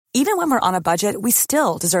even when we're on a budget, we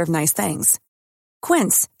still deserve nice things.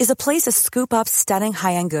 Quince is a place to scoop up stunning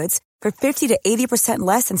high-end goods for 50 to 80%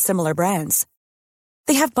 less than similar brands.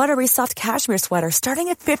 They have buttery soft cashmere sweaters starting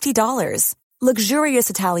at $50,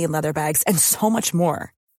 luxurious Italian leather bags, and so much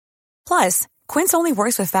more. Plus, Quince only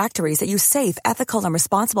works with factories that use safe, ethical, and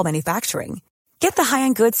responsible manufacturing. Get the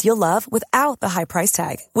high-end goods you'll love without the high price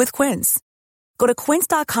tag with Quince. Go to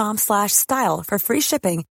quince.com/style for free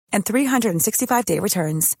shipping and 365-day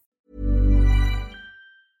returns.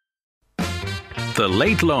 The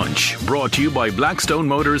Late Lunch, brought to you by Blackstone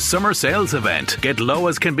Motors Summer Sales Event. Get low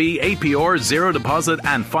as can be APR, zero deposit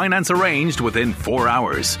and finance arranged within 4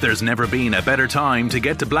 hours. There's never been a better time to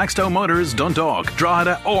get to Blackstone Motors, Dundalk,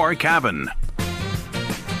 Drogheda or Cavan.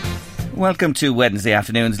 Welcome to Wednesday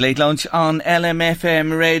afternoon's Late Lunch on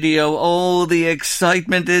LMFM Radio. Oh, the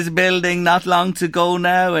excitement is building. Not long to go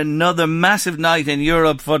now. Another massive night in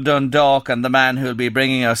Europe for Dundalk, and the man who'll be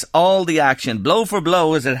bringing us all the action, blow for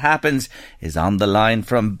blow as it happens, is on the line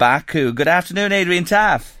from Baku. Good afternoon, Adrian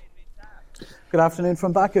Taff. Good afternoon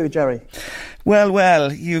from Baku, Jerry.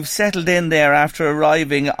 Well, you've settled in there after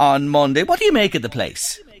arriving on Monday. What do you make of the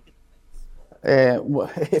place?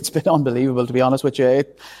 It's been unbelievable, to be honest with you.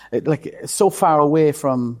 It's so far away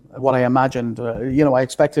from what I imagined. I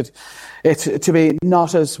expected it to be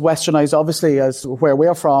not as westernised, obviously, as where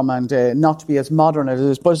we're from, and not to be as modern as it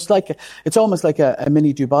is. But it's almost like a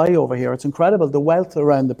mini Dubai over here. It's incredible, the wealth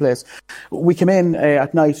around the place. We came in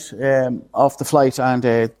at night off the flight,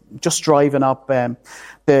 and just driving up.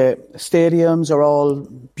 The stadiums are all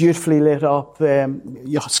beautifully lit up,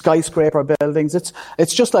 skyscraper buildings.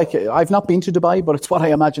 It's just like, I've not been to Dubai, but it's what I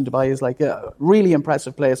imagine Dubai is like, a really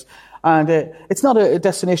impressive place. And it's not a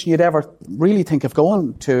destination you'd ever really think of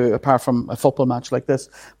going to, apart from a football match like this.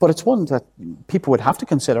 But it's one that people would have to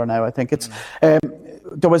consider now, I think. It's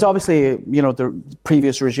there was obviously, the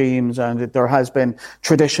previous regimes, and there has been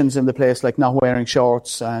traditions in the place, like not wearing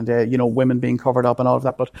shorts and, women being covered up and all of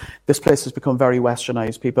that. But this place has become very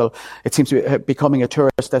westernised. It seems to be becoming a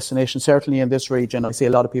tourist destination, certainly in this region. I see a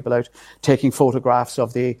lot of people out taking photographs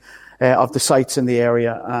of the sites in the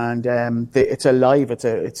area, and it's alive.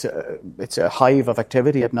 It's a hive of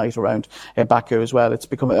activity at night around Baku as well. I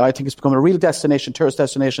think it's become a real destination, tourist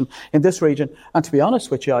destination in this region. And to be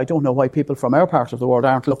honest with you, I don't know why people from our part of the world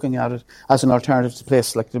aren't looking at it as an alternative to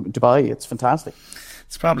places like Dubai. It's fantastic.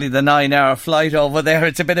 It's probably the 9-hour flight over there.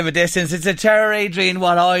 It's a bit of a distance. It's a terror, Adrian,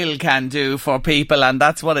 what oil can do for people, and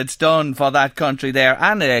that's what it's done for that country there,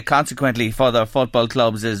 and consequently for the football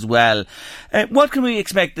clubs as well. What can we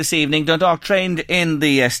expect this evening? Dundalk trained in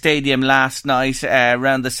the stadium last night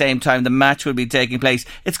around the same time the match will be taking place.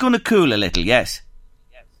 It's going to cool a little, yes?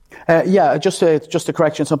 Just to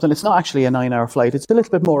correct you on something, it's not actually a 9-hour flight. It's a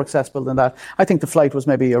little bit more accessible than that. I think the flight was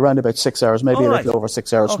maybe around about 6 hours, maybe a little over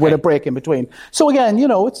 6 hours, with a break in between. So again,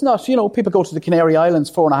 it's not, people go to the Canary Islands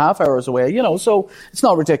 4.5 hours away, so it's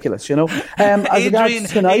not ridiculous,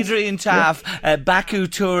 Adrian Taff, Baku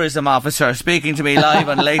tourism officer, speaking to me live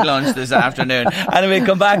on Late Lunch this afternoon. And we'll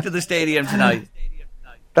come back to the stadium tonight.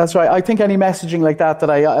 That's right. I think any messaging like that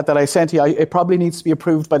I sent you, it probably needs to be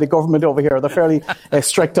approved by the government over here. They're fairly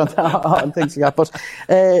strict on things like that. But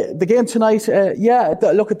the game tonight,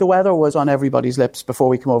 look at the weather was on everybody's lips before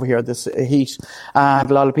we come over here. This heat, and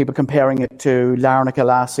a lot of people comparing it to Larnaca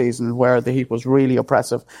last season, where the heat was really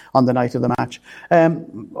oppressive on the night of the match.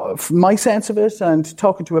 My sense of it, and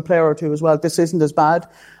talking to a player or two as well, this isn't as bad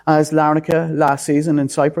as Larnaca last season in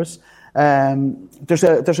Cyprus. There's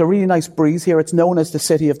a really nice breeze here. It's known as the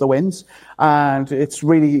City of the Winds, and it's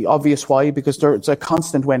really obvious why, because there's a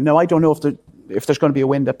constant wind. Now, I don't know if there's going to be a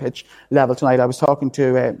wind at pitch level tonight. I was talking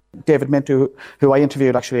to David Minto, who I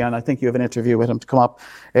interviewed actually, and I think you have an interview with him to come up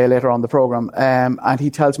later on the programme, and he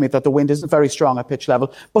tells me that the wind isn't very strong at pitch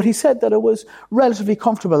level, but he said that it was relatively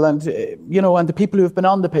comfortable, and and the people who have been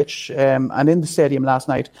on the pitch and in the stadium last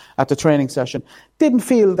night at the training session didn't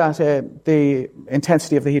feel that the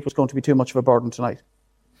intensity of the heat was going to be too much of a burden tonight.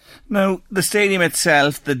 Now, the stadium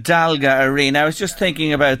itself, the Dalga Arena, I was just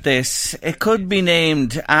thinking about this. It could be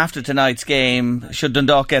named after tonight's game, should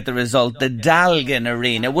Dundalk get the result, the Dalgan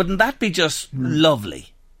Arena. Wouldn't that be just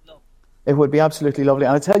lovely? It would be absolutely lovely.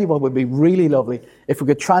 And I'll tell you what would be really lovely, if we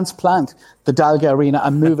could transplant the Dalga Arena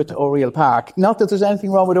and move it to Oriel Park. Not that there's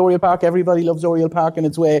anything wrong with Oriel Park. Everybody loves Oriel Park in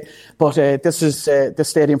its way. But this is the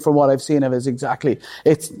stadium, from what I've seen of it, is exactly.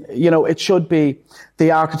 It should be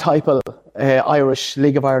the archetypal Irish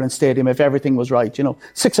League of Ireland stadium if everything was right.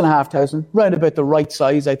 6,500, round about the right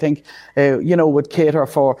size, I think. Would cater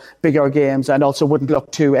for bigger games and also wouldn't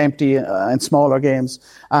look too empty in smaller games.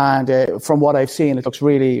 And from what I've seen, it looks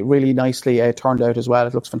really, really nicely turned out as well.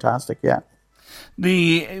 It looks fantastic, yeah.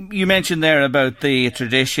 You mentioned there about the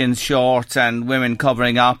traditions, shorts and women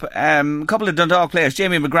covering up. A couple of Dundalk players,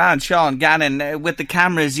 Jamie McGrath and Sean Gannon, with the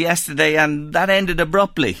cameras yesterday, and that ended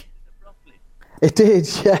abruptly. It did,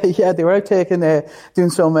 yeah. They were out doing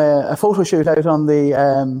some a photo shoot out on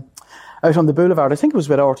the boulevard. I think it was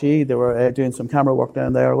with RTE. They were doing some camera work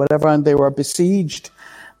down there or whatever, and they were besieged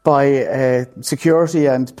by security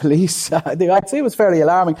and police. I'd say it was fairly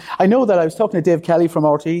alarming. I know that I was talking to Dave Kelly from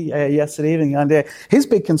RTE yesterday evening, and his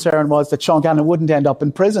big concern was that Sean Gannon wouldn't end up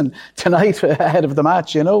in prison tonight ahead of the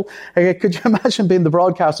match, you know. Could you imagine being the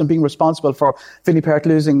broadcaster and being responsible for Vinny Perth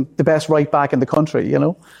losing the best right back in the country, you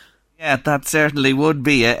know? Yeah, that certainly would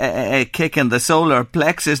be a kick in the solar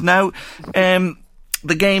plexus. Now,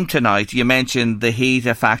 the game tonight, you mentioned the heat,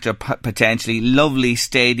 a factor potentially. Lovely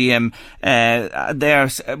stadium.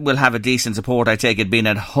 Will have a decent support, I take it, being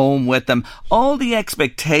at home with them. All the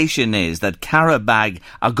expectation is that Qarabag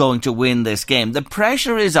are going to win this game. The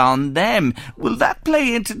pressure is on them. Will that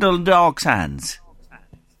play into Dundalk's hands?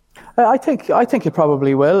 I think it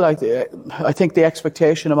probably will. I think the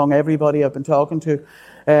expectation among everybody I've been talking to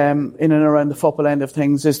in and around the football end of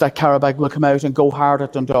things is that Qarabag will come out and go hard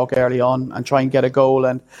at Dundalk early on and try and get a goal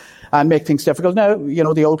and make things difficult. Now, you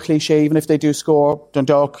know, the old cliche, even if they do score,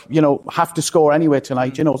 Dundalk, you know, have to score anyway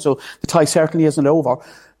tonight, you know, so the tie certainly isn't over.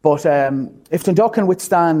 But if Dundalk can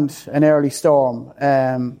withstand an early storm,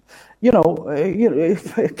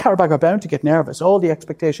 Qarabag are bound to get nervous. All the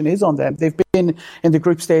expectation is on them. They've been in the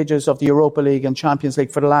group stages of the Europa League and Champions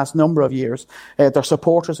League for the last number of years. Their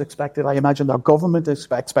supporters expect it. I imagine their government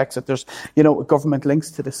expects it. There's, you know, government links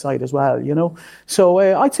to this side as well, you know. So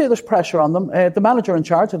I'd say there's pressure on them. The manager in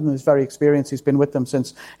charge of them is very experienced. He's been with them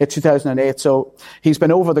since 2008. So he's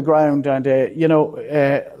been over the ground and,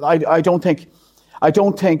 I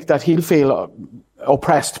don't think that he'll feel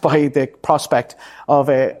oppressed by the prospect of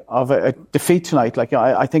a defeat tonight. Like,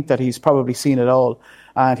 I think that he's probably seen it all,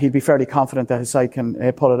 and he'd be fairly confident that his side can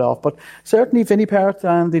pull it off. But certainly Vinny Perth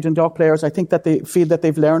and the Dundalk players, I think that they feel that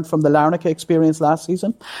they've learned from the Larnaca experience last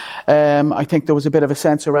season. I think there was a bit of a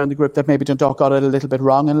sense around the group that maybe Dundalk got it a little bit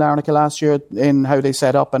wrong in Larnaca last year in how they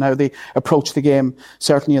set up and how they approached the game,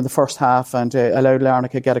 certainly in the first half, and allowed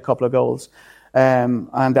Larnaca to get a couple of goals. And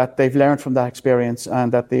that they've learned from that experience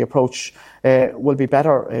and that the approach will be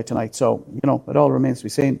better tonight. So, you know, it all remains to be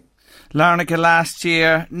seen. Larnaca last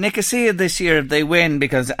year, Nicosia this year if they win,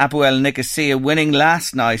 because Apoel Nicosia winning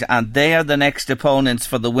last night, and they are the next opponents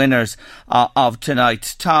for the winners of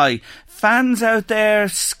tonight's tie. Fans out there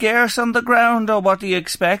scarce on the ground, or what do you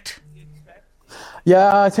expect?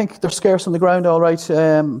 Yeah, I think they're scarce on the ground, all right.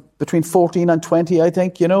 Between 14 and 20, I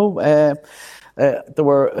think, you know. There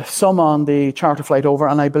were some on the charter flight over,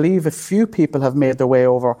 and I believe a few people have made their way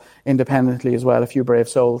over independently as well, a few brave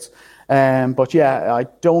souls. But yeah, I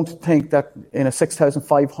don't think that in a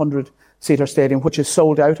 6,500-seater stadium, which is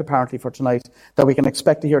sold out apparently for tonight, that we can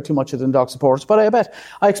expect to hear too much of the Dundalk supporters. But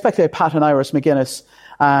I expect Pat and Iris McGuinness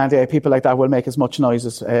and people like that will make as much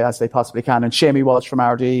noise as they possibly can. And Shamie Walsh from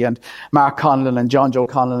RD and Mark Conlon and John Joe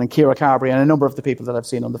Conlon and Ciara Carberry and a number of the people that I've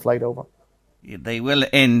seen on the flight over. They will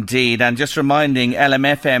indeed. And just reminding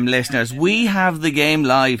LMFM listeners, we have the game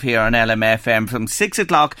live here on LMFM from 6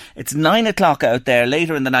 o'clock. It's 9 o'clock out there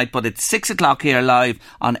later in the night, but it's 6 o'clock here live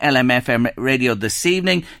on LMFM radio this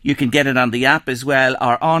evening. You can get it on the app as well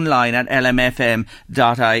or online at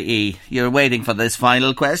lmfm.ie. You're waiting for this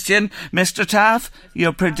final question. Mr. Taff,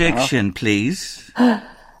 your prediction, please.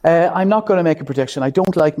 I'm not going to make a prediction. I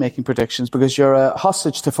don't like making predictions because you're a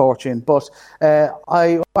hostage to fortune. But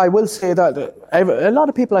I will say that a lot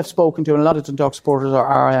of people I've spoken to and a lot of Dundalk supporters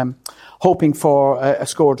are hoping for a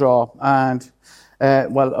score draw. And, a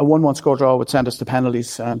 1-1 score draw would send us to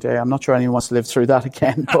penalties. And I'm not sure anyone wants to live through that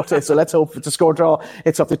again. But so let's hope it's a score draw.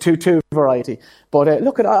 It's of the 2-2 variety. But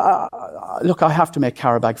I have to make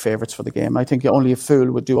Qarabag favourites for the game. I think only a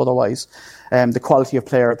fool would do otherwise. The quality of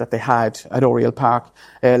player that they had at Oriel Park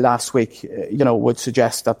last week, would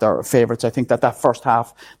suggest that they're favourites. I think that first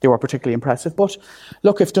half they were particularly impressive. But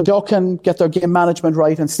look, if Dundalk can get their game management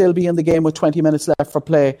right and still be in the game with 20 minutes left for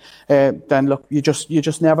play, then look, you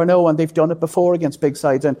just never know. And they've done it before against big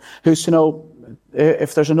sides. And who's to know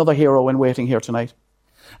if there's another hero in waiting here tonight.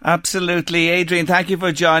 Absolutely. Adrian, thank you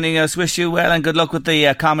for joining us. Wish you well and good luck with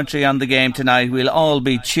the commentary on the game tonight. We'll all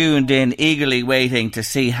be tuned in, eagerly waiting to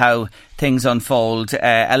see how things unfold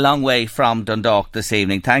a long way from Dundalk this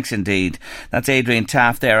evening. Thanks indeed. That's Adrian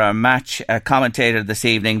Taft there, our match commentator this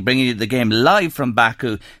evening, bringing you the game live from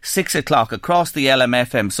Baku, 6 o'clock across the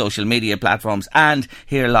LMFM social media platforms and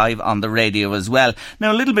here live on the radio as well.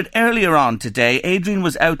 Now, a little bit earlier on today, Adrian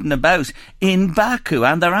was out and about in Baku,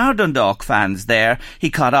 and there are Dundalk fans there.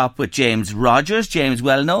 He caught up with James Rogers. James,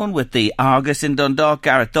 well known with the Argus in Dundalk.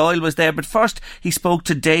 Gareth Doyle was there, but first he spoke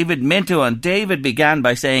to David Minto, and David began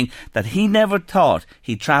by saying that he never thought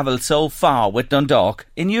he'd travelled so far with Dundalk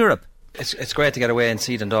in Europe. It's great to get away and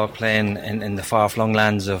see Dundalk playing in the far-flung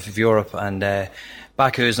lands of Europe, and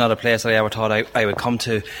Baku is not a place that I ever thought I would come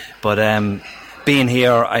to, but being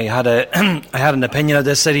here, I had an opinion of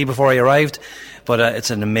this city before I arrived, but it's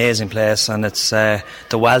an amazing place, and it's the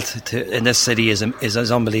wealth in this city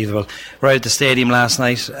is unbelievable. Right at the stadium last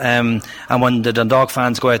night, and when the Dundalk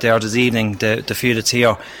fans go out there this evening, the few that's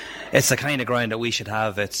here, it's the kind of ground that we should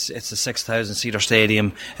have. It's a 6,000 seater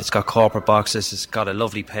stadium. It's got corporate boxes. It's got a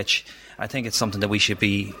lovely pitch. I think it's something that we should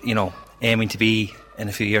be, aiming to be in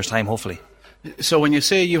a few years' time, hopefully. So when you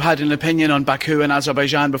say you had an opinion on Baku and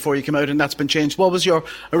Azerbaijan before you came out and that's been changed, what was your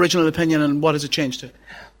original opinion and what has it changed to?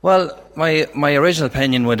 Well, my original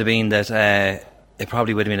opinion would have been that it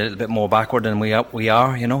probably would have been a little bit more backward than we are.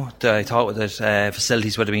 I thought that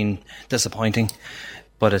facilities would have been disappointing,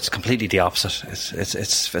 but it's completely the opposite.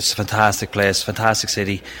 It's a fantastic place, fantastic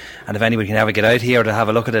city, and if anybody can ever get out here to have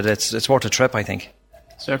a look at it, it's worth a trip, I think.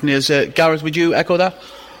 Certainly is. Gareth, would you echo that?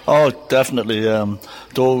 Oh, definitely.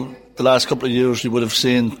 Though the last couple of years you would have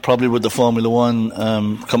seen, probably with the Formula One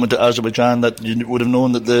coming to Azerbaijan, that you would have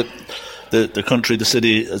known that the country, the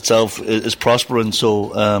city itself is prospering.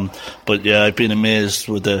 So, but yeah, I've been amazed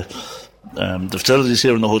with the facilities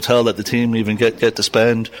here in the hotel that the team even get to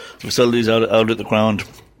spend. The facilities out at the ground,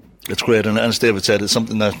 it's great. And as David said, it's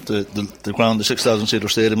something that the ground, the 6,000 seater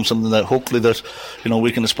stadium, something that hopefully that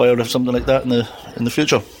we can aspire to have something like that in the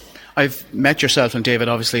future. I've met yourself and David,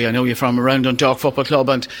 obviously. I know you from around Dundalk Football Club,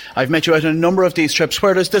 and I've met you out on a number of these trips.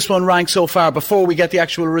 Where does this one rank so far before we get the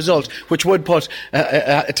actual result, which would put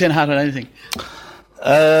a tin hat on anything?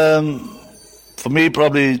 For me,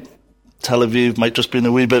 probably Tel Aviv might just be a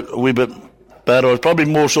wee bit better. It's probably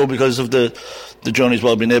more so because of the journey as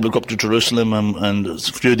well, being able to go up to Jerusalem and a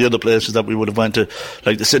few of the other places that we would have went to,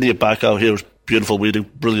 like the city of Baku here is beautiful. We had a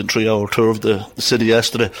brilliant 3-hour tour of the city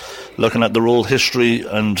yesterday, looking at the old history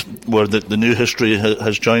and where the new history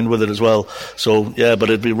has joined with it as well. So yeah, but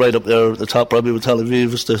it'd be right up there at the top, probably with Tel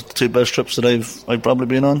Aviv. It's the two best trips that I've probably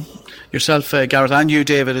been on. Yourself, Gareth, and you,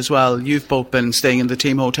 David, as well. You've both been staying in the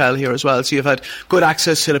team hotel here as well, so you've had good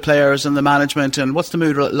access to the players and the management. And what's the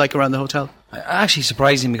mood like around the hotel? Actually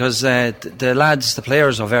surprising, because the lads, the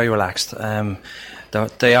players are very relaxed.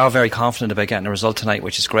 They are very confident about getting a result tonight,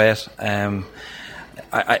 which is great. I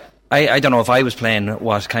don't know if I was playing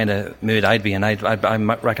what kind of mood I'd be in. I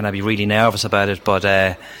reckon I'd be really nervous about it,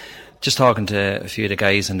 but just talking to a few of the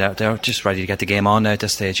guys, and they're just ready to get the game on now at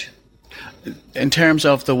this stage. In terms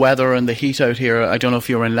of the weather and the heat out here, I don't know if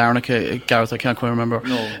you were in Larnaca, Gareth, I can't quite remember.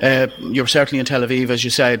 No. You were certainly in Tel Aviv, as you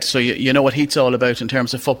said, so you know what heat's all about in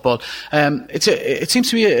terms of football. It seems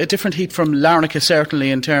to be a different heat from Larnaca, certainly,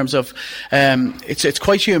 in terms of it's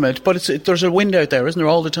quite humid, but there's a wind out there, isn't there,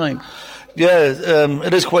 all the time? Yeah,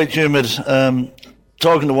 it is quite humid.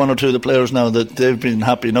 Talking to one or two of the players now, that they've been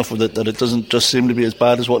happy enough with it, that it doesn't just seem to be as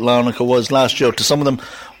bad as what Larnaca was last year. To some of them,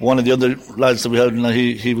 one of the other lads that we had,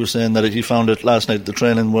 he was saying that he found it last night at the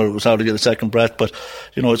training where it was hard to get a second breath, but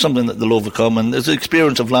it's something that they'll overcome. And the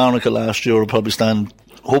experience of Larnaca last year will probably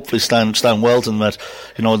hopefully stand well to them, that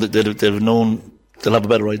that they've known, they'll have a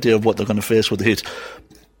better idea of what they're going to face with the heat.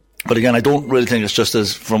 But again, I don't really think it's just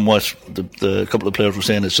as, from what the couple of players were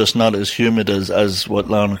saying, it's just not as humid as what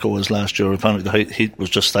Larnaca was last year. Apparently the heat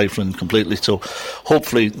was just stifling completely. So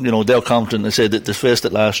hopefully, they're confident. They say that they faced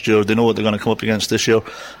it last year. They know what they're going to come up against this year.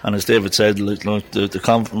 And as David said,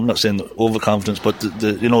 I'm not saying overconfidence, but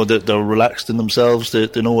they're relaxed in themselves.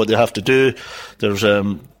 They know what they have to do. There's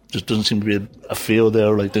just doesn't seem to be a fear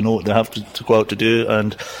there, like they know what they have to go out to do.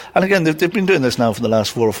 And again, they've been doing this now for the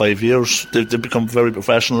last 4 or 5 years. They've become very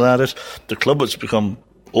professional at it. The club has become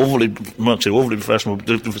overly professional.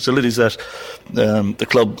 The facilities that the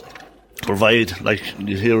club provide, like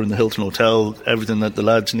you hear in the Hilton Hotel, everything that the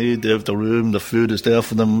lads need. They have their room, the food is there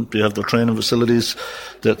for them, they have their training facilities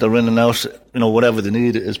that they're in and out, whatever they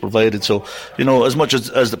need is provided. So, as much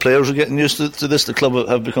as the players are getting used to this, the club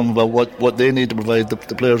have become about what they need to provide the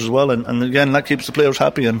players as well. And again, that keeps the players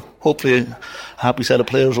happy, and hopefully a happy set of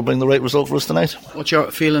players will bring the right result for us tonight. What's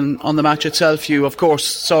your feeling on the match itself? You, of course,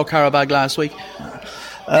 saw Qarabag last week.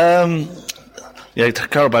 Yeah,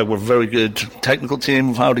 Karabakh were a very good technical team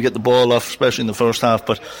of how to get the ball off, especially in the first half.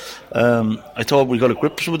 But I thought we got a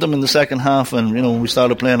grip with them in the second half, and we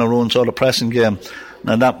started playing our own sort of pressing game.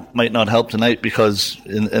 Now that might not help tonight, because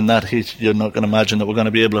in that heat you're not going to imagine that we're going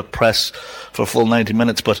to be able to press for a full 90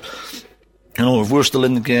 minutes. But if we're still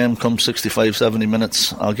in the game come 65, 70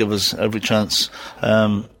 minutes, I'll give us every chance.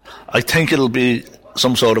 I think it'll be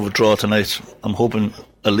some sort of a draw tonight. I'm hoping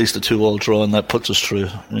at least a 2-2 draw, and that puts us through.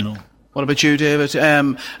 What about you, David?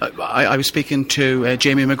 I was speaking to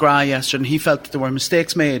Jamie McGrath yesterday, and he felt that there were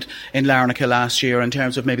mistakes made in Larnaca last year in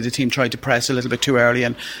terms of maybe the team tried to press a little bit too early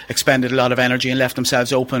and expended a lot of energy and left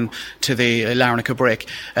themselves open to the Larnaca break.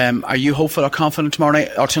 Are you hopeful or confident tomorrow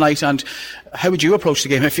night or tonight? And how would you approach the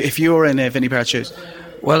game if you were in Vinnie Perth's shoes?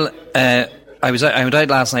 Well, I went out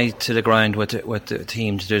last night to the ground with the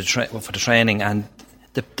team to do for the training, and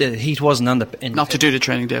the heat wasn't on the... Not to do the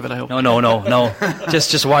training, David, I hope. No.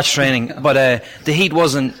 just watch training. But the heat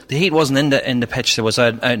wasn't in the pitch that was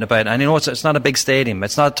out and about. And it's not a big stadium.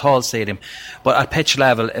 It's not a tall stadium. But at pitch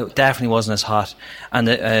level, it definitely wasn't as hot. And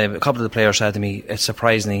a couple of the players said to me, it's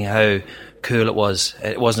surprising how cool it was.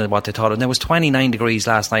 It wasn't what they thought. And it was 29 degrees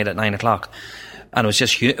last night at 9 o'clock. And it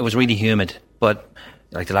was it was really humid. But...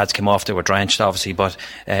 like the lads came off, they were drenched obviously, but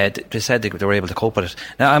they said they were able to cope with it.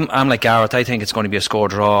 Now I'm like Gareth, I think it's going to be a score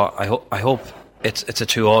draw. I hope it's a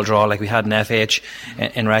 2-2 draw like we had in FH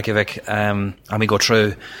in Reykjavik, and we go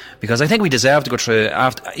through, because I think we deserve to go through,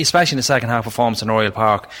 especially in the second half performance in Oriel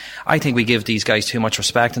Park. I think we give these guys too much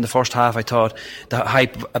respect in the first half. I thought the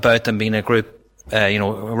hype about them being a group,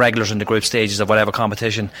 regulars in the group stages of whatever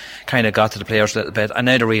competition kind of got to the players a little bit, and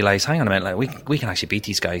now they realise, hang on a minute, like we can actually beat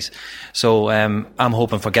these guys. So I'm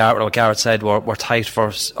hoping for Gareth, what Gareth said, we're tight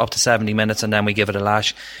for up to 70 minutes, and then we give it a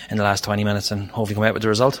lash in the last 20 minutes and hopefully come out with the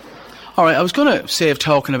result. Alright, I was going to save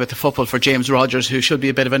talking about the football for James Rogers, who should be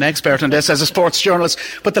a bit of an expert on this as a sports journalist,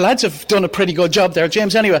 but the lads have done a pretty good job there.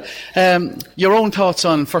 James, anyway, your own thoughts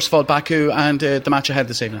on, first of all, Baku and the match ahead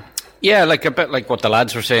this evening? Yeah, like a bit like what the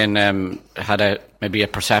lads were saying, had maybe a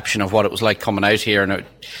perception of what it was like coming out here, and I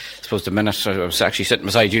suppose the minute I was actually sitting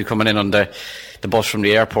beside you coming in on the bus from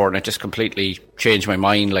the airport, and it just completely changed my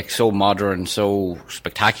mind. Like, so modern, so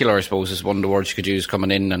spectacular, I suppose is one of the words you could use coming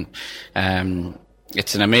in, and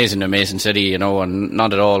it's an amazing city, and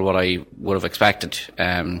not at all what I would have expected.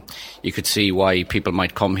 You could see why people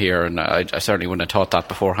might come here, and I certainly wouldn't have thought that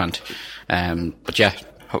beforehand. But yeah,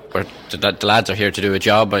 the lads are here to do a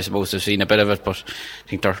job. I suppose they've seen a bit of it, but I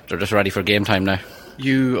think they're just ready for game time now.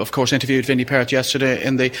 You, of course, interviewed Vinnie Perth yesterday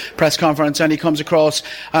in the press conference, and he comes across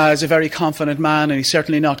as a very confident man, and he's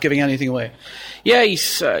certainly not giving anything away. Yeah,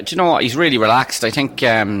 he's do you know what? He's really relaxed. I think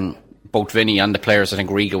both Vinnie and the players, I think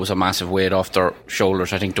Riga was a massive weight off their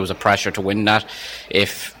shoulders. I think there was a pressure to win that.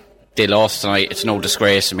 If they lost tonight, it's no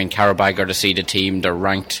disgrace. I mean, Karabakh are the seeded team. They're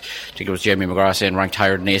ranked, I think it was Jamie McGrath saying, ranked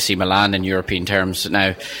higher than AC Milan in European terms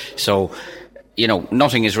now. So,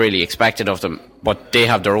 nothing is really expected of them, but they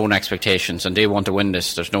have their own expectations and they want to win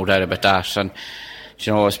this. There's no doubt about that. And,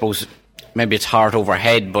 I suppose maybe it's heart over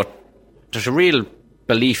head, but there's a real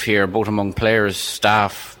belief here, both among players,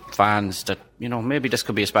 staff, fans, that, maybe this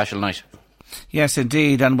could be a special night. Yes,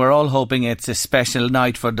 indeed, and we're all hoping it's a special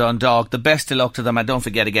night for Dundalk. The best of luck to them, and don't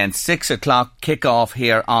forget again, 6 o'clock kick-off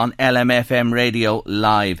here on LMFM Radio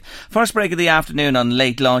Live. First break of the afternoon on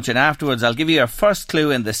Late Lunch, and afterwards I'll give you your first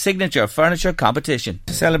clue in the Signature Furniture competition.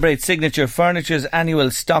 To celebrate Signature Furniture's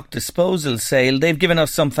annual stock disposal sale, they've given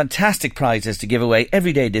us some fantastic prizes to give away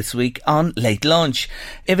every day this week on Late Lunch.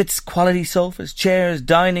 If it's quality sofas, chairs,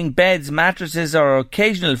 dining, beds, mattresses or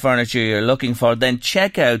occasional furniture you're looking for, then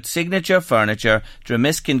check out Signature Furniture,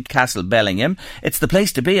 Dromiskin Castle, Bellingham. It's the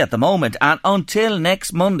place to be at the moment, and until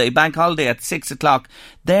next Monday, bank holiday at 6 o'clock,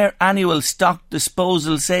 their annual stock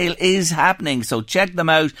disposal sale is happening, so check them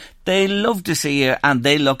out. They love to see you and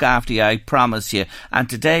they look after you, I promise you. And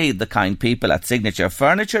today, the kind people at Signature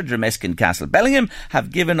Furniture, Dromiskin Castle, Bellingham,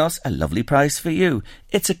 have given us a lovely price for you.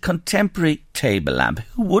 It's a contemporary table lamp.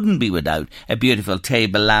 Who wouldn't be without a beautiful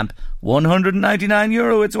table lamp?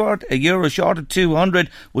 €199 it's worth, a euro short of 200.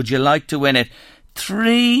 Would you like to win it?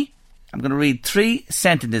 I'm going to read 3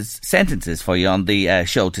 sentences for you on the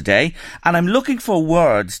show today, and I'm looking for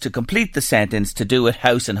words to complete the sentence to do with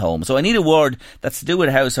house and home. So I need a word that's to do with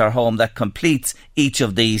house or home that completes each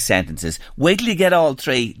of these sentences. Wait till you get all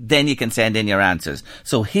 3, then you can send in your answers.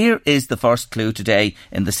 So here is the first clue today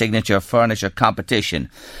in the Signature Furniture competition.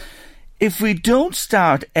 If we don't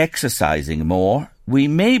start exercising more, we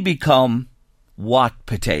may become what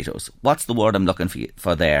potatoes? What's the word I'm looking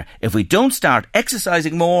for there? If we don't start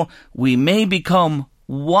exercising more, we may become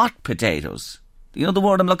what potatoes? You know the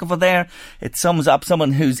word I'm looking for there? It sums up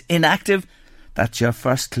someone who's inactive. That's your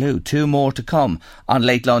first clue. 2 more to come on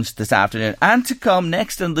Late Lunch this afternoon. And to come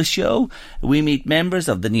next on the show, we meet members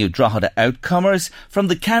of the new Drogheda Outcomers, from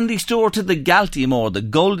the candy store to the Galtymore, the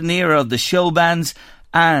golden era of the show bands,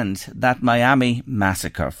 and that Miami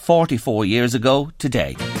massacre 44 years ago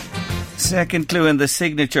today. Second clue in the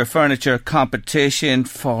signature furniture competition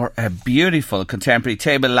for a beautiful contemporary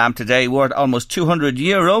table lamp today, worth almost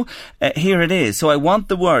 €200. Here it is. So I want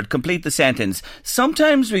the word, complete the sentence.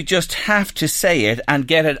 Sometimes we just have to say it and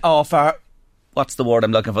get it off our... What's the word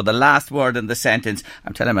I'm looking for? The last word in the sentence.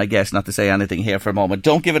 I'm telling my guests not to say anything here for a moment.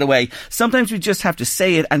 Don't give it away. Sometimes we just have to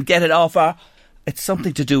say it and get it off our... It's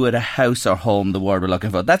something to do with a house or home, the word we're looking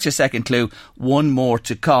for. That's your second clue. 1 more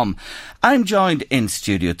to come. I'm joined in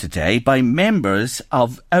studio today by members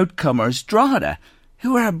of Outcomers Drogheda,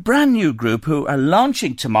 who are a brand new group who are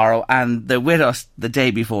launching tomorrow, and they're with us the day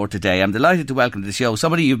before today. I'm delighted to welcome to the show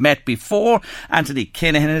somebody you've met before. Anthony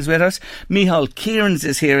Kinahan is with us. Micheál Kearns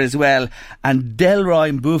is here as well. And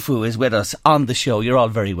Delroy Mbufu is with us on the show. You're all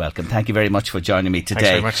very welcome. Thank you very much for joining me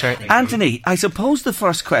today. Thanks very much, sir. Anthony, I suppose the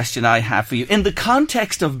first question I have for you, in the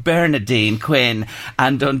context of Bernadine, Quinn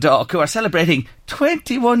and Dundalk, who are celebrating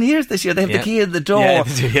 21 years this year, they have the key in the door. Yeah,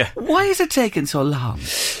 they do, yeah. Why is it taking so long?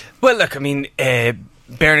 Well, look, I mean...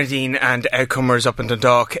 Bernadine and Outcomers up in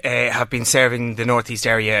Dundalk have been serving the northeast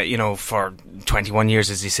area, for 21 years,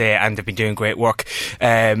 as you say, and they've been doing great work.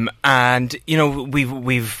 And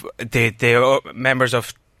we've the members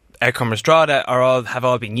of Outcomers Drogheda have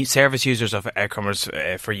all been service users of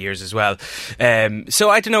Outcomers for years as well. So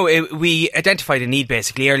I don't know. We identified a need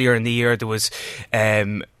basically earlier in the year. There was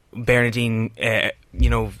Bernadine.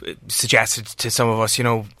 Suggested to some of us,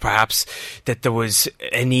 perhaps that there was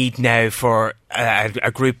a need now for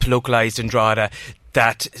a group localised in Drogheda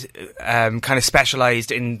that kind of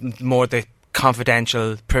specialised in more the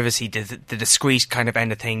confidential, privacy, the discreet kind of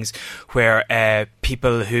end of things, where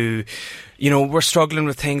people who, were struggling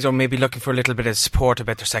with things or maybe looking for a little bit of support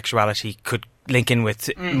about their sexuality could link in with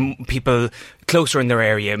people closer in their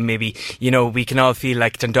area. Maybe, we can all feel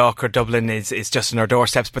like Dundalk or Dublin is just on our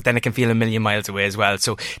doorsteps, but then it can feel a million miles away as well.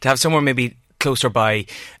 So to have somewhere maybe closer by,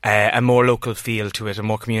 a more local feel to it, a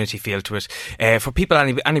more community feel to it, for people,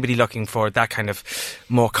 anybody looking for that kind of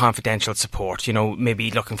more confidential support,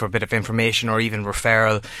 maybe looking for a bit of information or even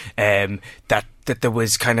referral, that there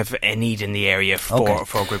was kind of a need in the area for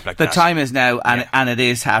a group like that. The time is now, and it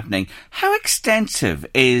is happening. How extensive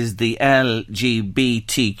is the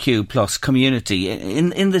LGBTQ plus community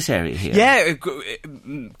in this area here? Yeah,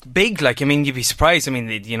 big. You'd be surprised.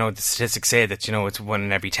 The statistics say that it's 1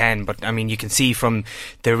 in every 10, but you can see from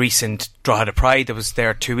the recent Drogheda Pride that was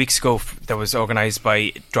there 2 weeks ago, that was organised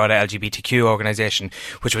by Drogheda LGBTQ organisation,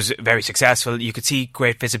 which was very successful. You could see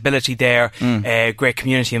great visibility there, great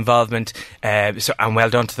community involvement. And well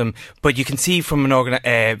done to them. But you can see from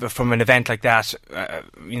an event like that,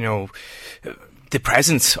 the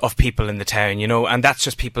presence of people in the town, and that's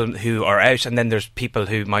just people who are out, and then there's people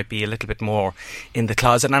who might be a little bit more in the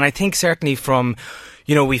closet. And I think certainly from,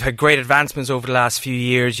 we've had great advancements over the last few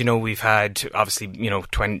years. We've had, obviously,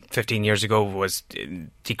 15 years ago was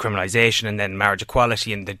decriminalisation, and then marriage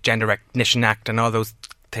equality and the Gender Recognition Act and all those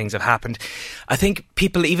things have happened. I think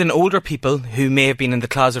people, even older people who may have been in the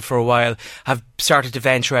closet for a while, have started to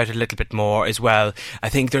venture out a little bit more as well. I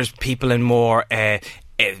think there's people in more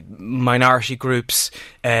minority groups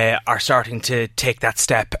are starting to take that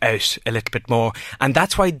step out a little bit more, and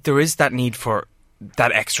that's why there is that need for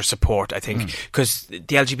that extra support, I think, because the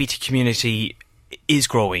LGBT community is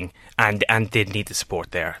growing and they need the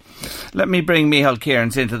support there. Let me bring Micheál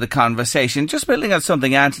Kearns into the conversation, just building on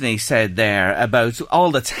something Anthony said there about all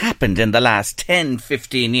that's happened in the last 10,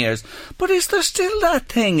 15 years. But is there still that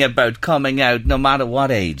thing about coming out no matter what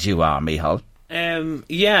age you are, Micheál? I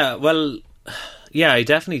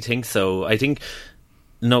definitely think so. I think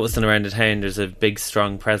noticing around the town there's a big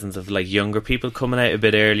strong presence of younger people coming out a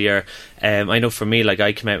bit earlier. I know for me,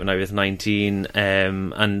 I came out when I was 19,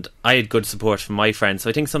 and I had good support from my friends,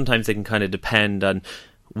 so I think sometimes it can kind of depend on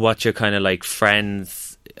what your kind of friends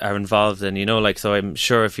are involved in, so I'm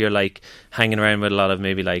sure if you're hanging around with a lot of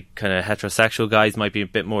maybe kind of heterosexual guys, might be a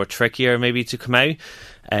bit more trickier maybe to come out.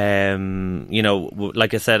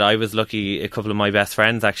 Like I said, I was lucky. A couple of my best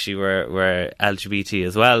friends actually were LGBT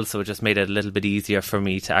as well, so it just made it a little bit easier for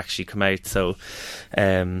me to actually come out. So,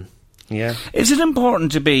 yeah. Is it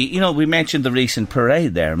important to be, we mentioned the recent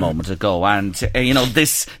parade there a moment ago, and,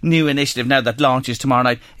 this new initiative now that launches tomorrow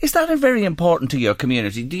night, is that very important to your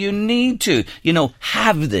community? Do you need to,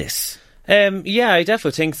 have this? Yeah, I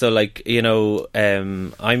definitely think so.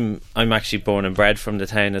 I'm actually born and bred from the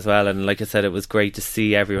town as well, and like I said, it was great to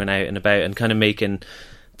see everyone out and about and kind of making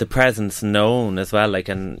the presence known as well, like,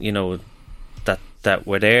 and you know that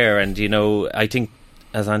we're there, and you know, I think,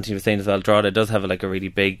 as Anthony was saying as well, Drogheda does have like a really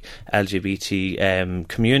big LGBT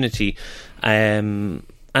community, and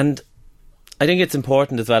I think it's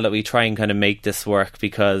important as well that we try and kind of make this work,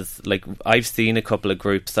 because like I've seen a couple of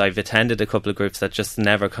groups, I've attended a couple of groups that just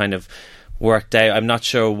never kind of worked out. I'm not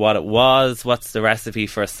sure what it was, what's the recipe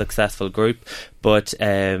for a successful group, but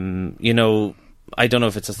you know, I don't know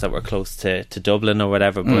if it's just that we're close to Dublin or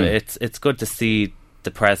whatever, but it's good to see the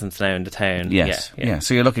presence now in the town. Yes, yeah.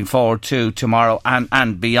 So you're looking forward to tomorrow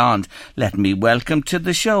and beyond. Let me welcome to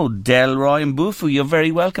the show Delroy Mbufu. You're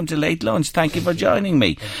very welcome to Late Lunch. Thank you for joining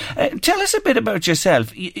me. Tell us a bit about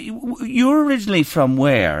yourself. You're originally from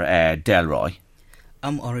where, Delroy?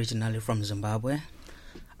 I'm originally from Zimbabwe.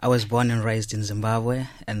 I was born and raised in Zimbabwe,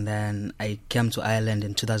 and then I came to Ireland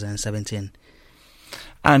in 2017.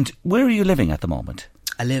 And where are you living at the moment?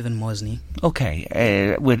 I live in Mosney.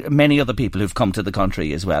 Okay, with many other people who've come to the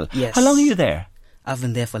country as well. Yes. How long are you there? I've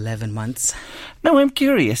been there for 11 months. Now, I'm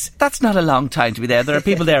curious. That's not a long time to be there. There are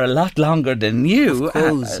people there a lot longer than you.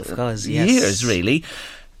 Of course, yes. Years, really.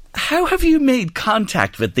 How have you made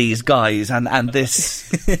contact with these guys and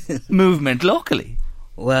this movement locally?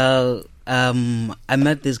 Well, I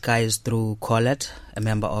met these guys through Colette, a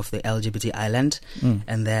member of the LGBT Island,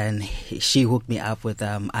 and then she hooked me up with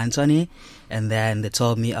Anthony, and then they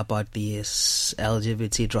told me about this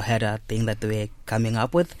LGBT Drogheda thing that they were coming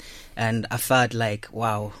up with, and I felt like,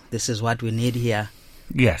 wow, this is what we need here.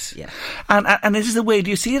 Yes. Yeah. And this is a way,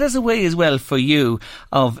 do you see it as a way as well for you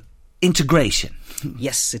of integration?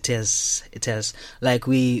 Yes, it is. It is. Like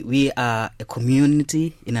we are a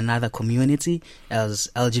community in another community as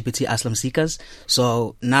LGBT asylum seekers.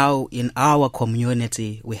 So now in our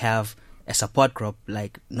community we have a support group,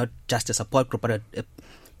 like not just a support group, but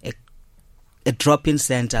a drop-in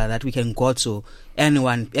center that we can go to.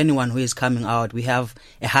 Anyone who is coming out. We have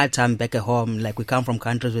a hard time back at home. Like, we come from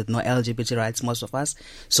countries with no LGBT rights, most of us.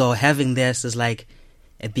 So having this is like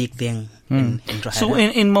a big thing in Drogheda. So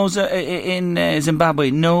in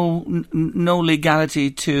Zimbabwe, no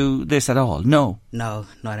legality to this at all? No? No,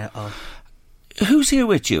 not at all. Who's here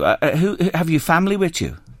with you? Who have you family with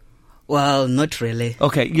you? Well, not really.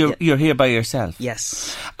 Okay, you're here by yourself?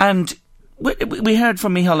 Yes. And we heard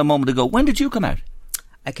from Michal a moment ago. When did you come out?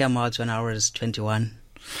 I came out when I was 21.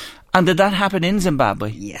 And did that happen in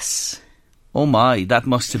Zimbabwe? Yes. Oh my, that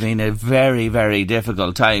must have been a very, very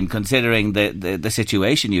difficult time considering the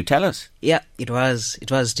situation. You tell us. Yeah, it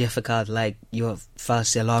was difficult. Like, you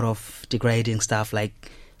faced a lot of degrading stuff,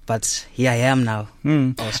 like, but here I am now,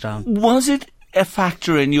 all strong. Was it a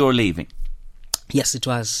factor in your leaving? Yes, it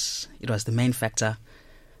was. It was the main factor.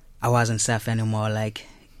 I wasn't safe anymore, like,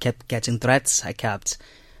 kept getting threats. I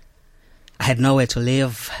had nowhere to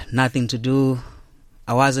live, nothing to do.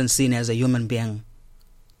 I wasn't seen as a human being,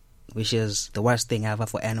 which is the worst thing ever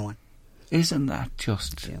for anyone. Isn't that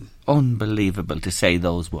just unbelievable to say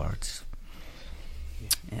those words?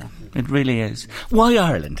 Yeah. It really is. Why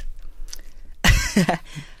Ireland?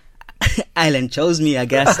 Ireland chose me, I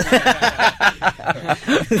guess.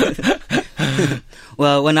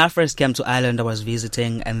 Well, when I first came to Ireland, I was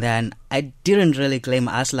visiting, and then I didn't really claim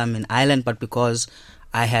asylum in Ireland, but because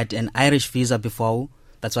I had an Irish visa before,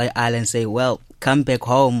 that's why Ireland say, well, come back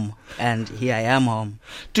home, and here I am home.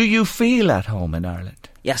 Do you feel at home in Ireland?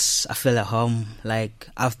 Yes, I feel at home. Like,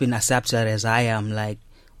 I've been accepted as I am. Like,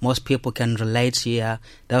 most people can relate here.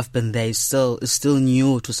 They've been there. It's still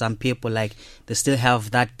new to some people. Like, they still have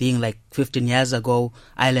that thing. Like, 15 years ago,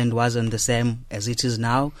 Ireland wasn't the same as it is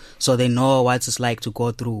now. So they know what it's like to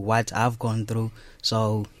go through what I've gone through.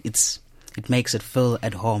 So it makes it feel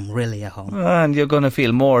at home, really at home. And you're going to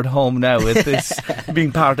feel more at home now with this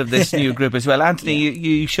being part of this new group as well. Anthony,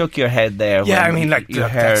 you shook your head there. Yeah, I mean, like, you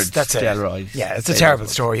heard Delroy. Yeah, it's a terrible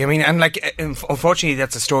story. I mean, and like, unfortunately,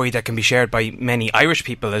 that's a story that can be shared by many Irish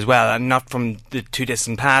people as well, and not from the too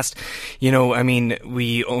distant past. You know, I mean,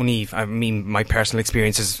 my personal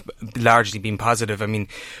experience has largely been positive. I mean,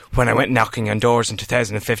 when I went knocking on doors in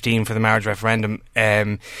 2015 for the marriage referendum,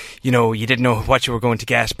 you know, you didn't know what you were going to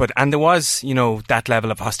get, and there was, you know, that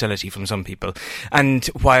level of hostility from some people. And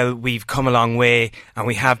while we've come a long way and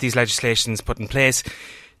we have these legislations put in place,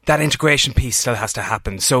 that integration piece still has to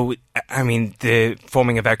happen. So, I mean, the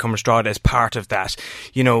forming of Outcomers Drogheda is part of that.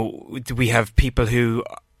 You know, we have people who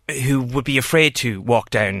would be afraid to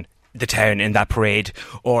walk down the town in that parade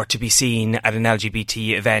or to be seen at an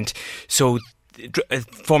LGBT event. So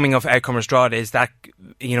forming of Outcomers Drogheda is that,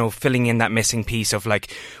 you know, filling in that missing piece of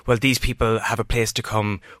like, well, these people have a place to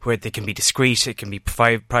come where they can be discreet, it can be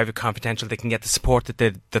private, confidential, they can get the support that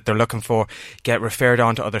they're looking for, get referred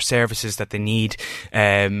on to other services that they need.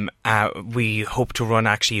 We hope to run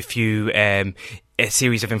actually a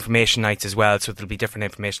series of information nights as well, so there'll be different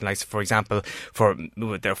information nights. For example, for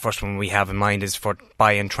the first one we have in mind is for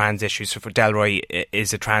buy-in trans issues. So for Delroy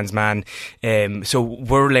is a trans man, so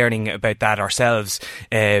we're learning about that ourselves,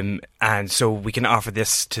 and so we can offer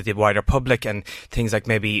this to the wider public, and things like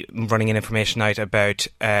maybe running an information night about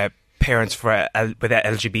parents with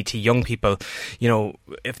LGBT young people. You know,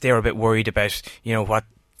 if they're a bit worried about, you know, what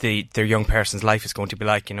their young person's life is going to be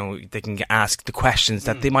like, you know, they can ask the questions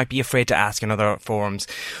that they might be afraid to ask in other forums,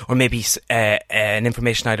 or maybe an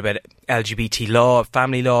information night about LGBT law,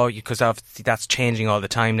 family law, because obviously that's changing all the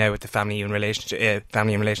time now with the Family and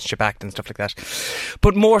Relationship Act and stuff like that.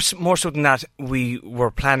 But more so than that, we were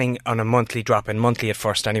planning on a monthly drop-in, monthly at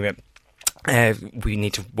first anyway. We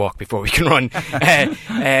need to walk before we can run.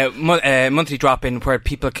 Monthly drop-in where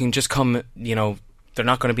people can just come, you know. They're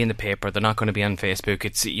not going to be in the paper, they're not going to be on Facebook.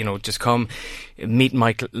 It's, you know, just come, meet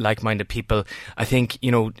like-minded people. I think,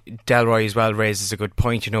 you know, Delroy as well raises a good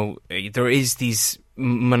point. You know, there is these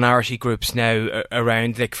minority groups now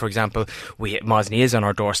around, like, for example, Mosney is on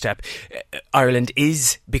our doorstep. Ireland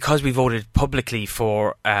is, because we voted publicly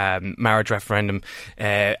for marriage referendum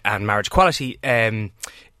and marriage equality,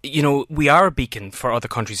 you know, we are a beacon for other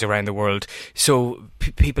countries around the world. So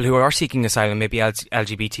people who are seeking asylum, maybe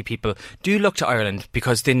LGBT people, do look to Ireland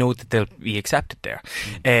because they know that they'll be accepted there.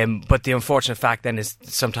 But the unfortunate fact then is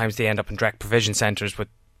sometimes they end up in direct provision centres with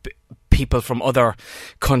people from other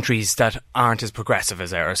countries that aren't as progressive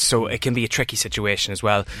as ours. So it can be a tricky situation as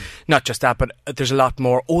well. Not just that, but there's a lot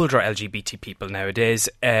more older LGBT people nowadays,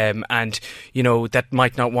 and, you know, that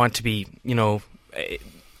might not want to be, you know,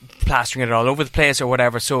 plastering it all over the place or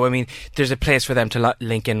whatever. So I mean, there's a place for them to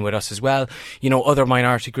link in with us as well. You know, other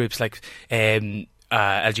minority groups like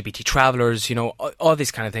LGBT travellers, you know, all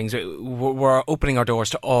these kind of things. We're opening our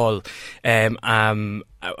doors to all.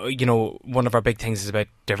 You know, one of our big things is about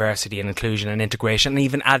diversity and inclusion and integration, and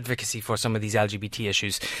even advocacy for some of these LGBT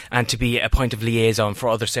issues, and to be a point of liaison for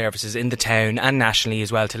other services in the town and nationally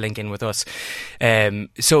as well to link in with us.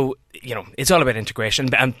 So, you know, it's all about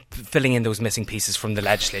integration and filling in those missing pieces from the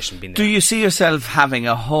legislation being there. Do you see yourself having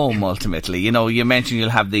a home ultimately? You know, you mentioned you'll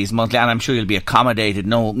have these monthly, and I'm sure you'll be accommodated,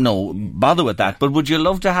 no bother with that, but would you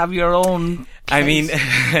love to have your own place? I mean,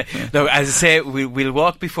 no, as I say, we'll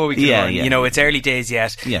walk before we can run. Yeah. You know, it's early days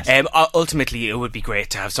yet. Yes. Ultimately, it would be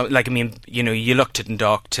great to have something, like, I mean, you know, you looked at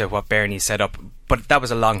Dundalk to what Bernie set up, but that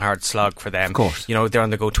was a long, hard slog for them. Of course. You know, they're on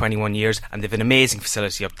the go 21 years, and they've an amazing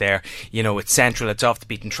facility up there. You know, it's central, it's off the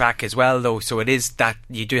beaten track as well, though, so it is that,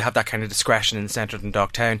 you do have that kind of discretion in the centre of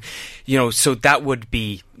Dundalk town. You know, so that would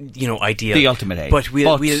be, you know, ideal. The ultimate aim. But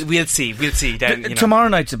we'll see. Then, you know. Tomorrow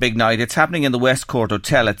night's a big night. It's happening in the West Court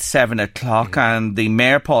Hotel at 7 o'clock, and the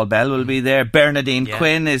Mayor, Paul Bell, will be there. Bernadine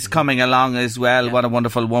Quinn is coming along as well. What a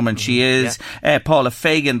wonderful woman she is. Paula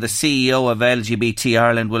Fagan, the CEO of LGBT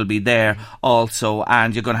Ireland, will be there also,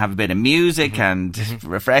 and you're going to have a bit of music and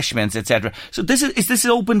refreshments, etc. So is this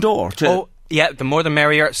an open door to... Yeah, the more the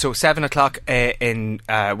merrier. So 7 o'clock in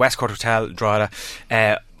West Court Hotel,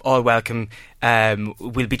 Drogheda. All welcome.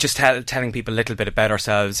 We'll be just telling people a little bit about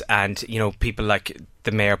ourselves, and, you know, people like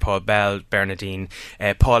the Mayor, Paul Bell, Bernadine,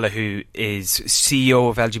 Paula, who is CEO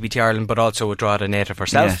of LGBT Ireland but also a Drogheda native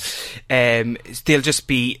herself. Yes. They'll just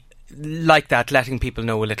be like that, letting people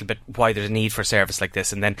know a little bit why there's a need for a service like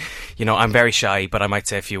this. And then, you know, I'm very shy, but I might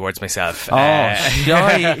say a few words myself.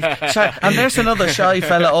 Shy. And there's another shy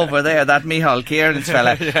fella over there, that Micheál Kieran's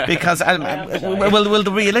fella. Because will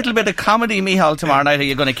there be a little bit of comedy, Micheál, tomorrow night, or are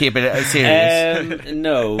you going to keep it serious?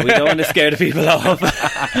 No, we don't want to scare the people off.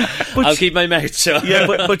 I'll keep my mouth shut. Yeah,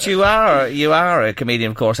 but you are a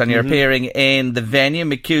comedian, of course, and you're appearing in the venue,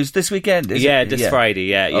 McHugh's, this weekend. This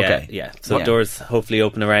Friday. Okay. Yeah. So doors hopefully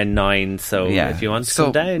open around 9, so if you want to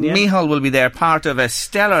come down, Micheál will be there, part of a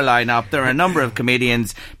stellar lineup. There are a number of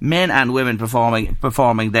comedians, men and women,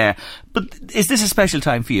 performing there. But is this a special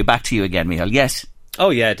time for you? Back to you again, Micheál. Yes.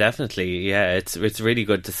 Oh yeah, definitely. Yeah, it's really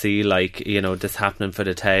good to see, like, you know, this happening for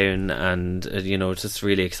the town, and you know, it's just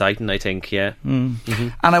really exciting, I think. Yeah. And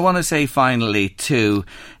I want to say finally to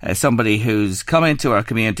somebody who's come into our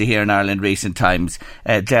community here in Ireland in recent times,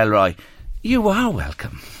 Delroy, you are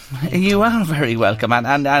welcome. You are very welcome,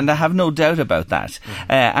 and I have no doubt about that.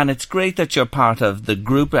 And it's great that you're part of the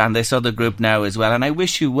group and this other group now as well. And I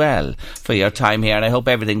wish you well for your time here, and I hope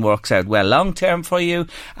everything works out well long term for you,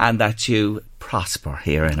 and that you prosper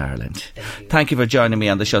here in Ireland. Thank you for joining me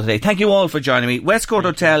on the show today. Thank you all for joining me. Westcourt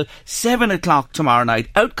Hotel, 7 o'clock tomorrow night.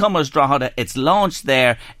 Outcomers Drogheda. It's launched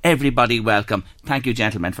there. Everybody welcome. Thank you,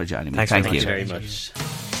 gentlemen, for joining me. Thank you very much.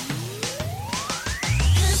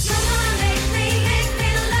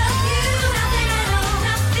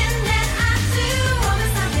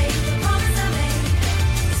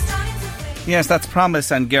 Yes, that's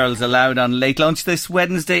Promise and Girls Aloud on Late Lunch this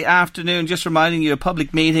Wednesday afternoon. Just reminding you, a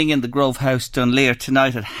public meeting in the Grove House, Dunleer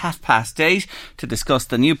tonight at 8:30 to discuss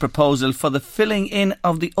the new proposal for the filling in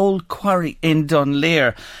of the old quarry in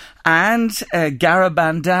Dunleer. And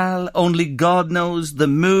Garabandal, Only God Knows, the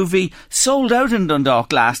movie, sold out in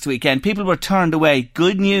Dundalk last weekend. People were turned away.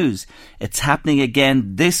 Good news. It's happening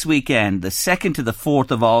again this weekend, the 2nd to the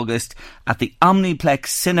 4th of August, at the Omniplex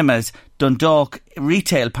Cinemas, Dundalk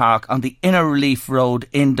Retail Park on the Inner Relief Road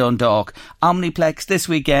in Dundalk. Omniplex this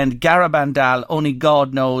weekend, Garabandal, Only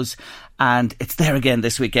God Knows. And it's there again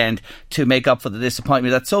this weekend to make up for the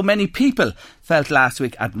disappointment that so many people felt last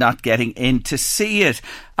week at not getting in to see it.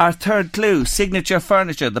 Our third clue, Signature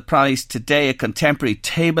Furniture. The price today, a contemporary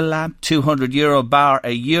table lamp, €200 bar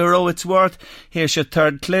 €1 it's worth. Here's your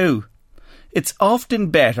third clue. It's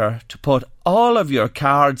often better to put all of your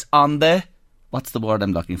cards on the... What's the word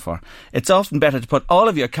I'm looking for? It's often better to put all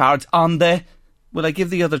of your cards on the... Will I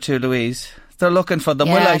give the other two, Louise? They're looking for them.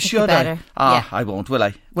 Yeah, Will I? Should I? I won't. Will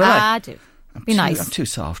I? Will I? Do. Be nice. I'm too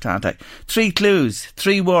soft, aren't I? 3 clues,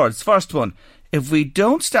 3 words. First one. If we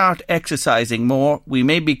don't start exercising more, we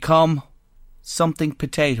may become something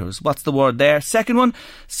potatoes. What's the word there? Second one.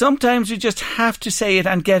 Sometimes we just have to say it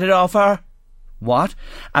and get it off our... What?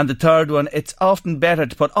 And the third one. It's often better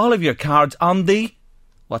to put all of your cards on the...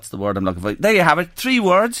 What's the word I'm looking for? There you have it. 3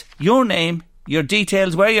 words. Your name, your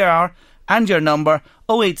details, where you are, and your number,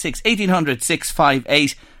 086 1800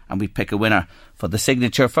 658, and we pick a winner for the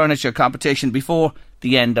Signature Furniture competition before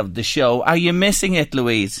the end of the show. Are you missing it,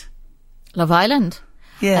 Louise? Love Island?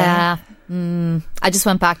 Yeah. I just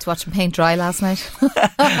went back to watching paint dry last night.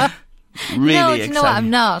 Really no, exciting. You know what? I'm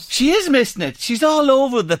not. She is missing it. She's all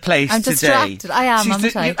over the place I'm today. Distracted. I am.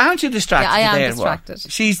 Aren't you distracted? Yeah, I am today distracted.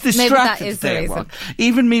 She's distracted. Maybe that is today. the reason.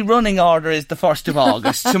 Even me running order is the 1st of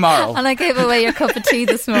August tomorrow. And I gave away your cup of tea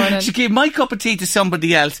this morning. She gave my cup of tea to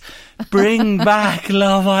somebody else. Bring back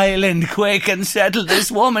Love Island quick and settle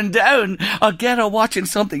this woman down, or get her watching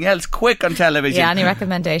something else quick on television. Yeah, any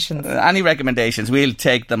recommendations? Any recommendations? We'll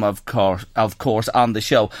take them, of course, on the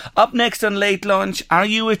show. Up next on Late Lunch, are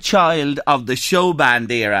you a child of the show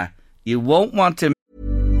band era? You won't want to.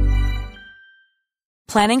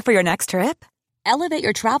 Planning for your next trip? Elevate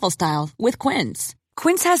your travel style with Quince.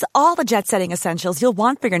 Quince has all the jet-setting essentials you'll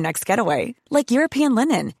want for your next getaway, like European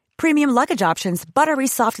linen, premium luggage options, buttery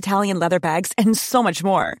soft Italian leather bags, and so much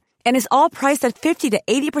more. And is all priced at 50 to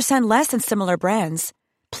 80% less than similar brands.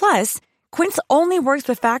 Plus, Quince only works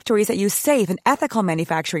with factories that use safe and ethical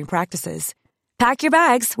manufacturing practices. Pack your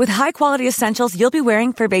bags with high-quality essentials you'll be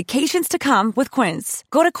wearing for vacations to come with Quince.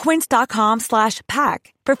 Go to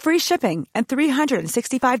quince.com/pack for free shipping and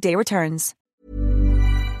 365-day returns.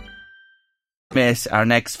 Miss our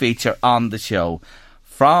next feature on the show.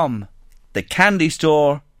 From the candy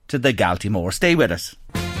store to the Galtymore. Stay with us.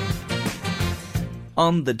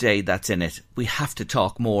 On the day that's in it, we have to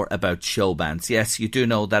talk more about show bands. Yes, you do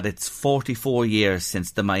know that it's 44 years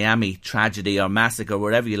since the Miami tragedy or massacre,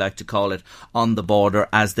 whatever you like to call it, on the border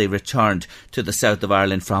as they returned to the south of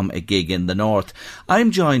Ireland from a gig in the north.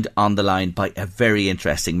 I'm joined on the line by a very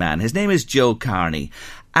interesting man. His name is Joe Carney.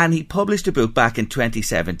 And he published a book back in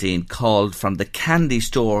 2017 called From the Candy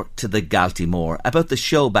Store to the Galtymore, about the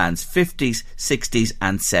show bands 50s, 60s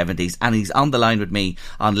and 70s. And he's on the line with me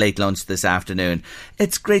on Late Lunch this afternoon.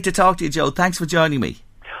 It's great to talk to you, Joe. Thanks for joining me.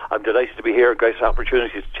 I'm delighted to be here. Great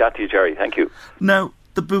opportunity to chat to you, Jerry. Thank you. Now,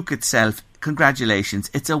 the book itself, congratulations.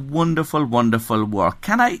 It's a wonderful, wonderful work.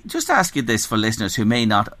 Can I just ask you this for listeners who may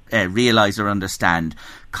not realise or understand?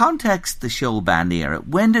 Context the show band era.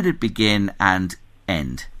 When did it begin and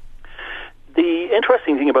end? The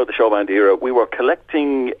interesting thing about the show band era, we were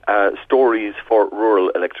collecting stories for rural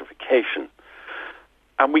electrification,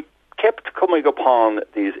 and we kept coming upon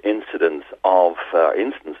these instances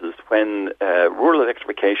when rural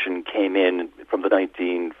electrification came in from the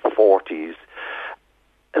 1940s.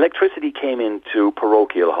 Electricity came into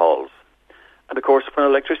parochial halls, and of course when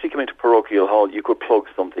electricity came into parochial hall you could plug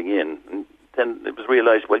something in, and then it was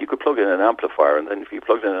realised, well, you could plug in an amplifier, and then if you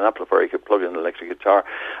plugged in an amplifier, you could plug in an electric guitar.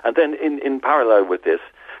 And then in parallel with this,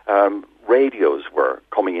 Radios were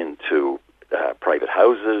coming into private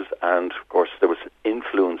houses, and of course there was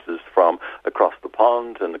influences from across the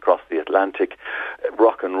pond and across the Atlantic.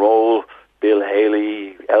 Rock and roll, Bill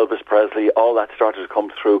Haley, Elvis Presley, all that started to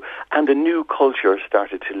come through, and a new culture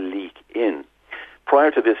started to leak in.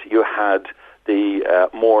 Prior to this, you had the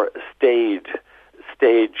more staged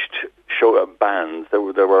show bands. There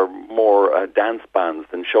were more dance bands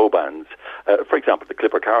than show bands. For example, the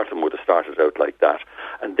Clipper Carlton would have started out like that,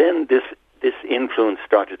 and then this influence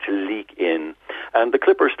started to leak in, and the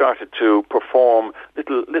Clippers started to perform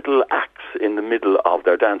little acts in the middle of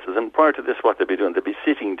their dances. And prior to this, what they'd be doing, they'd be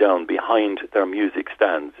sitting down behind their music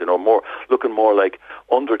stands, looking more like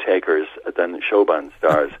undertakers than show band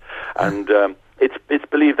stars. And it's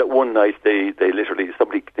believed that one night they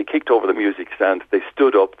kicked over the music stand, they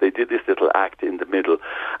stood up, they did this little act in the middle,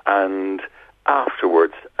 and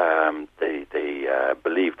afterwards they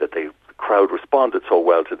believed that the crowd responded so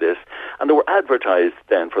well to this, and they were advertised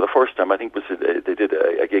then for the first time. I think they did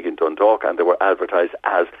a gig in Dundalk, and they were advertised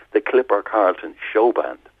as the Clipper Carlton Show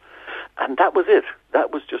Band. And that was it.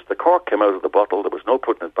 That was just the cork came out of the bottle. There was no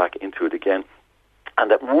putting it back into it again.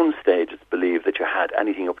 And at one stage, it's believed that you had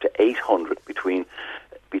anything up to 800 between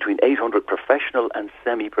 800 professional and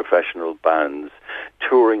semi-professional bands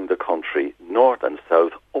touring the country, north and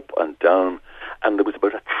south, up and down. And there was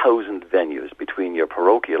about 1,000 venues between your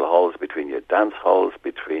parochial halls, between your dance halls,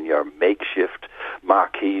 between your makeshift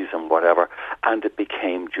marquees and whatever. And it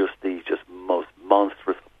became just the most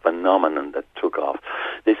monstrous phenomenon that took off.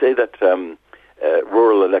 They say that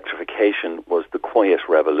rural electrification was the quiet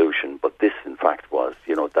revolution, but this, in fact, was,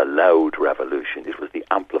 the loud revolution. It was the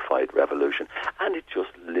amplified revolution, and it just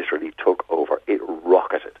literally took over. It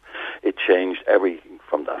rocketed. It changed everything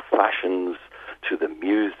from the fashions to the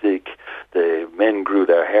music. The men grew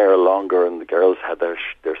their hair longer, and the girls had their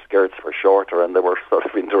skirts were shorter, and they were sort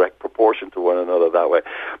of in direct proportion to one another that way.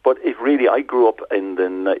 But it really, I grew up in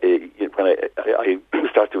when I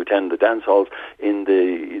started to attend the dance halls in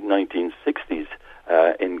the 1960s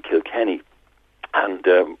in Kilkenny, and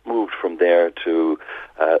moved from there to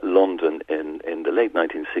London in the late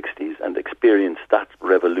 1960s, and experienced that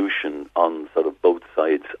revolution on sort of both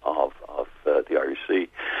sides of the Irish Sea.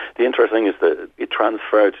 The interesting thing is that it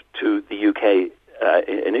transferred to the UK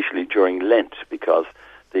initially during Lent, because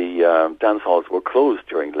the dance halls were closed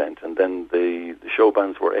during Lent, and then the show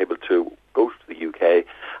bands were able to go to the UK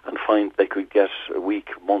and find they could get a week,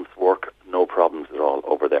 month's work, no problems at all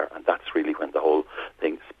over there. And that's really when the whole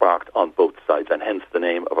thing sparked on both sides, and hence the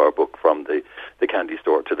name of our book, From the Candy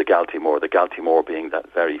Store to the Galtymore. The Galtymore being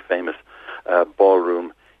that very famous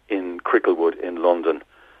ballroom in Cricklewood in London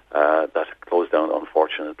that closed down,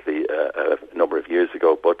 unfortunately, a number of years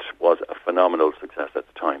ago, but was a phenomenal success at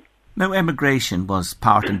the time. Now, emigration was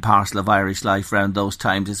part and parcel of Irish life around those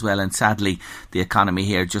times as well, and sadly the economy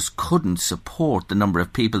here just couldn't support the number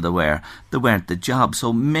of people there weren't the jobs,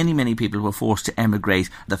 so many people were forced to emigrate.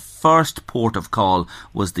 The first port of call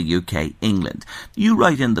was the UK, England. You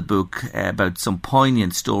write in the book about some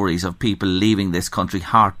poignant stories of people leaving this country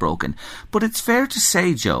heartbroken, but it's fair to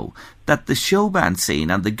say, Joe, that the show band scene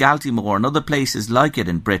and the Galtymore and other places like it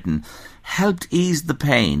in Britain helped ease the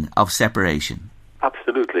pain of separation.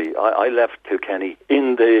 Absolutely. I left Kilkenny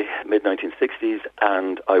in the mid-1960s,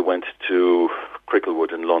 and I went to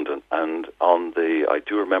Cricklewood in London. And I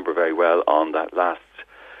do remember very well, on that last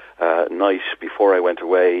night before I went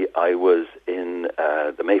away, I was in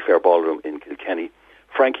the Mayfair Ballroom in Kilkenny.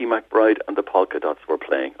 Frankie McBride and the Polka Dots were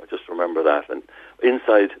playing. I just remember that. And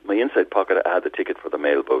my inside pocket, I had the ticket for the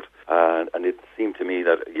mailboat. And it seemed to me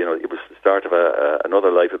that, it was the start of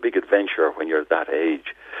another life, a big adventure when you're that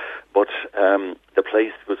age. But the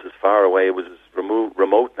place was as far away, it was as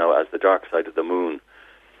remote now as the dark side of the moon.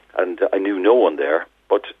 And I knew no one there.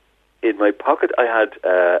 But in my pocket, I had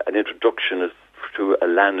an introduction to a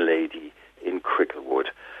landlady in Cricklewood.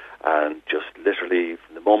 And just literally,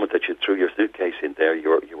 from the moment that you threw your suitcase in there,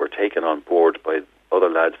 you were taken on board by other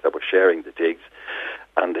lads that were sharing the digs.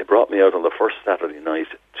 And they brought me out on the first Saturday night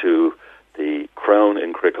to the Crown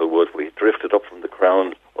in Cricklewood. We drifted up from the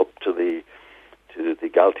Crown up to the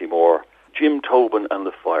Galtymore. Jim Tobin and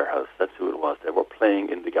the Firehouse, that's who it was. They were playing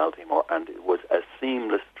in the Galtymore, and it was a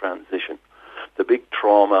seamless transition. The big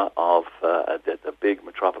trauma of the big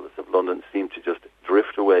metropolis of London seemed to just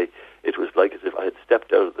drift away. It was like as if I had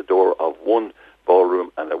stepped out of the door of one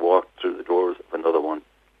ballroom and I walked through the doors of another one.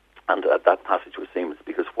 And that passage was seamless,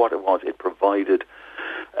 because what it was, it provided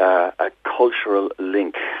a cultural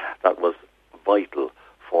link that was vital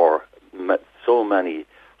for so many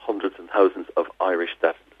hundreds and thousands of Irish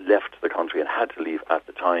that left the country and had to leave at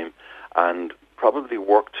the time, and probably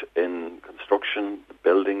worked in construction,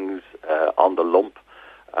 building things on the lump,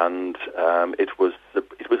 and it was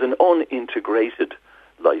an unintegrated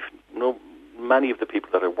life. Many of the people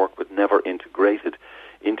that I worked with never integrated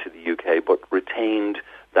into the UK, but retained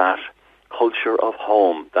that culture of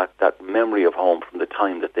home, that memory of home from the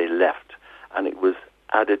time that they left, and it was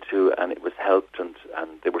added to, and it was helped, and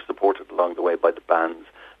they were supported along the way by the bands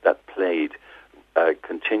that played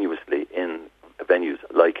continuously in venues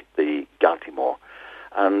like the Galtymore.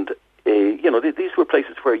 And these were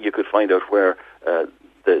places where you could find out where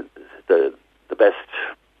the best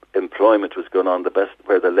employment was going on,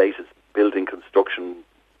 where the latest building construction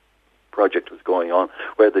project was going on,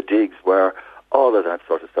 where the digs were, all of that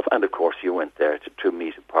sort of stuff. And of course you went there to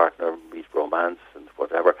meet a partner, meet romance and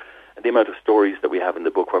whatever. And the amount of stories that we have in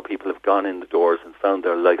the book where people have gone in the doors and found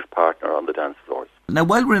their life partner on the dance floors. Now,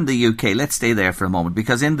 while we're in the UK, let's stay there for a moment,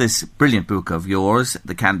 because in this brilliant book of yours,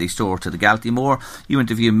 The Candy Store to the Galtymore, you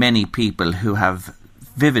interview many people who have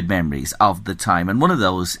vivid memories of the time, and one of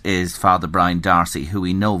those is Father Brian Darcy, who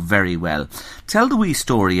we know very well. Tell the wee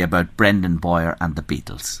story about Brendan Boyer and the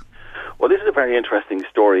Beatles. Well, this is a very interesting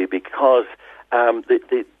story because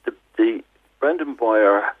the Brendan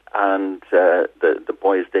Boyer and the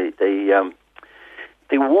boys, they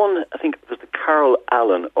won, I think it was the Carol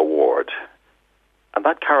Allen Award, and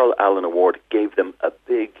that Carol Allen Award gave them a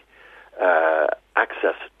big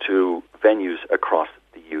access to venues across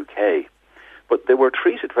the UK. But they were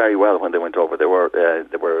treated very well when they went over. They were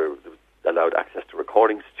allowed access to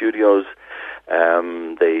recording studios.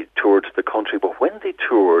 They toured the country, but when they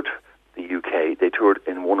toured the UK, they toured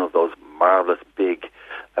in one of those marvellous big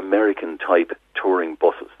American-type touring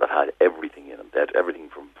buses that had everything in them. They had everything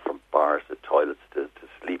from bars to toilets to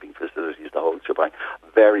sleeping facilities, the whole shebang.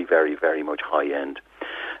 Very, very, very much high-end.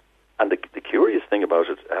 And the curious thing about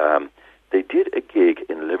it, they did a gig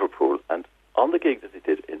in Liverpool, and on the gig that they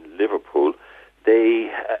did in Liverpool,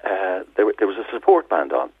 there was a support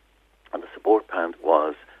band on, and the support band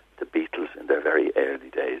was the Beatles in their very early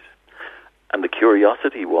days. And the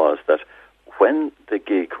curiosity was that when the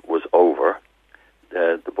gig was over,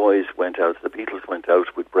 the boys went out, the Beatles went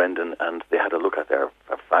out with Brendan, and they had a look at their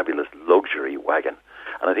fabulous luxury wagon.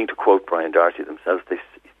 And I think, to quote Brian Darcy themselves,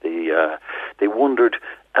 they wondered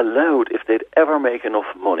aloud if they'd ever make enough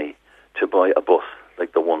money to buy a bus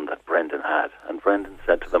like the one that Brendan had. And Brendan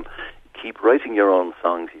said to them, "Keep writing your own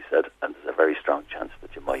songs," he said, "and there's a very strong chance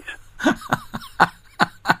that you might."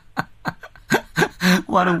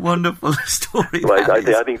 What a wonderful story. Right,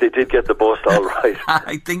 I think they did get the bus all right.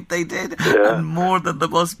 I think they did, and more than the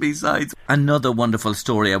bus besides. Another wonderful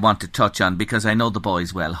story I want to touch on, because I know the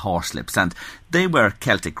boys well, Horslips, and they were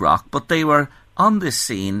Celtic rock, but they were on this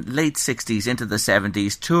scene, late 60s into the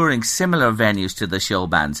 70s, touring similar venues to the show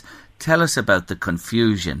bands. Tell us about the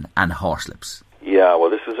Confusion and Horslips. Yeah, well,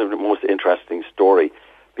 this is a most interesting story,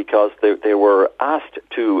 because they were asked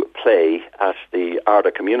to play at the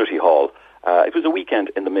Arda Community Hall. It was a weekend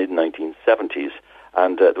in the mid-1970s,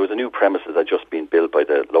 and there was a new premises that had just been built by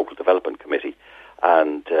the local development committee,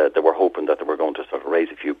 and they were hoping that they were going to sort of raise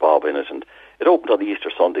a few bob in it. And it opened on the Easter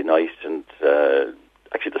Sunday night, and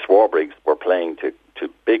actually the Swarbrigs were playing to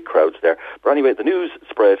big crowds there. But anyway, the news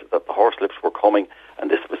spread that the Horslips were coming, and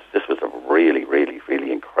this was a really, really,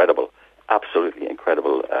 really incredible, absolutely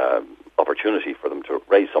incredible opportunity for them to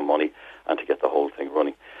raise some money and to get the whole thing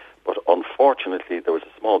running. But unfortunately, there was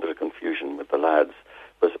a small bit of confusion with the lads,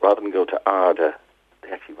 because rather than go to Arda,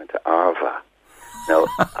 they actually went to Arva. Now,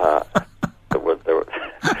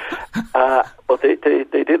 but they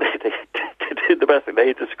did the best thing.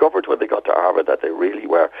 They discovered when they got to Arva that they really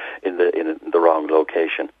were in the wrong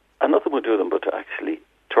location. And nothing would do them but to actually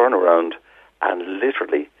turn around and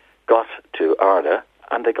literally got to Arda.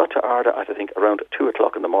 And they got to Arda at, I think, around 2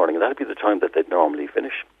 o'clock in the morning. That'd be the time that they'd normally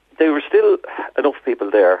finish. There were still enough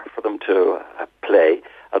people there for them to play,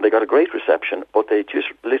 and they got a great reception, but they just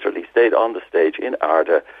literally stayed on the stage in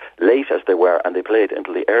Arda, late as they were, and they played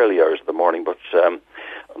until the early hours of the morning. But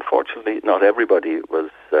unfortunately, not everybody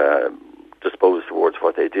was disposed towards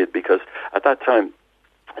what they did, because at that time,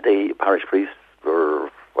 the parish priests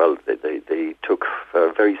were, well, they took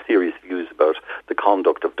very serious views about the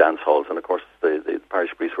conduct of dance halls, and of course the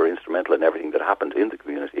parish priests were instrumental in everything that happened in the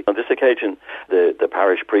community. On this occasion, the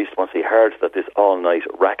parish priest, once he heard that this all-night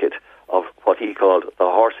racket of what he called the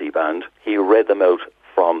Horsey Band, he read them out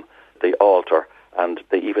from the altar, and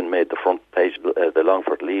they even made the front page, the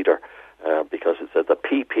Longford Leader, because it said the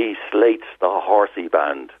PP slates the Horsey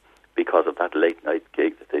Band because of that late-night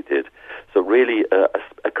gig that they did. So really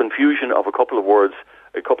a confusion of a couple of words,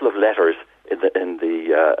 a couple of letters in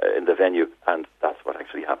the venue, and that's what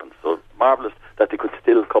actually happened. So marvellous that they could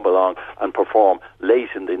still come along and perform late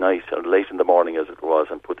in the night or late in the morning as it was,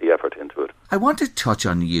 and put the effort into it. I want to touch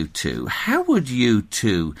on U2. How would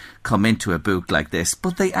U2 come into a book like this?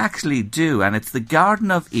 But they actually do, and it's the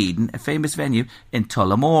Garden of Eden, a famous venue in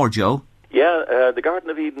Tullamore, Joe. Yeah, the Garden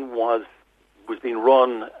of Eden was being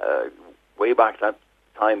run way back that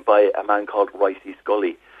time by a man called Ricey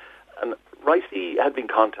Scully. And Ricey had been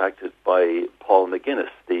contacted by Paul McGuinness,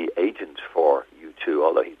 the agent for U2,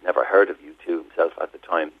 although he'd never heard of U2 himself at the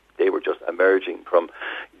time. They were just emerging from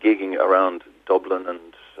gigging around Dublin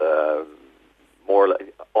and more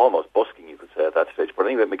like almost busking, you could say, at that stage. But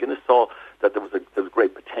anyway, McGuinness saw that there was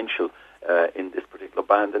great potential in this particular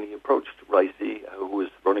band, and he approached Ricey, who was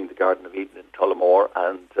running the Garden of Eden in Tullamore,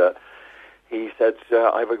 and he said,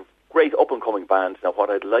 I have a great up-and-coming band. Now, what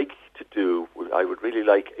I'd like to do, I would really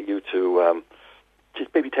like you to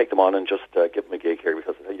just maybe take them on and just give them a gig here,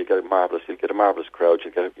 because you'll get a marvellous crowd,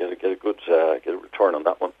 you'll get a good get a return on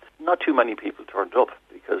that one. Not too many people turned up,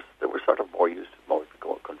 because they were sort of more used to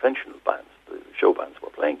more conventional bands. The show bands were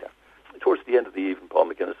playing there. Towards the end of the evening, Paul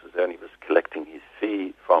McGuinness was there, and he was collecting his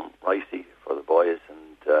fee from Ricey for the boys,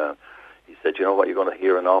 and he said, you know what, you're going to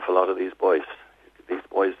hear an awful lot of these boys. These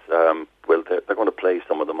boys, they're going to play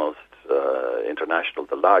some of the most international,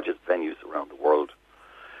 the largest venues around the world.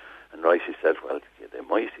 And Ricey said, well, yeah, they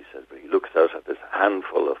might, he said, but he looks out at this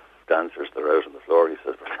handful of dancers that are out on the floor, he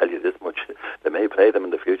says, I'll tell you this much, they may play them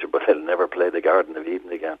in the future, but they'll never play the Garden of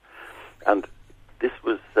Eden again. And this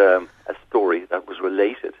was a story that was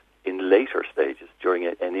related in later stages during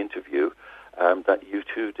an interview that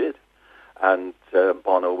U2 did. And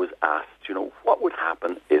Bono was asked, you know, what would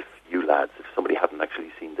happen if you lads, if somebody hadn't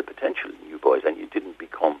actually seen the potential in you boys and you didn't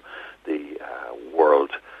become the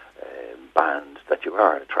world band that you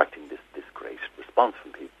are, attracting this great response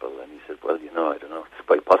from people? And he said, well, you know, I don't know, it's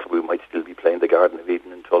quite possible we might still be playing the Garden of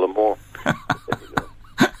Eden in Tullamore.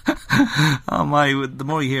 Oh my, the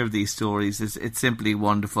more you hear of these stories, it's simply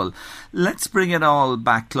wonderful. Let's bring it all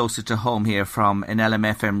back closer to home here from an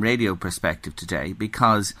LMFM radio perspective today,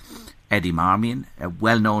 because Eddie Marmion, a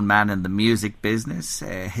well-known man in the music business,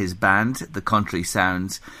 his band, The Country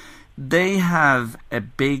Sounds, they have a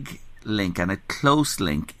big link and a close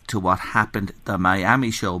link to what happened at the Miami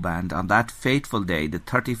Show Band on that fateful day, the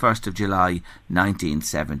 31st of July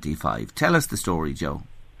 1975. Tell us the story, Joe.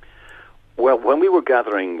 Well, when we were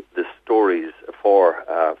gathering the stories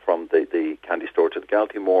from the candy store to the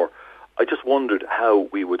Galtymore, I just wondered how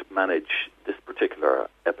we would manage this particular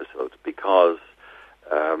episode, because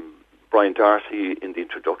Brian Darcy in the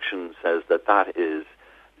introduction says that is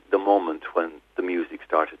the moment when the music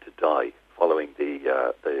started to die following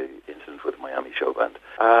the incident with the Miami Show Band.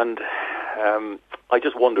 And I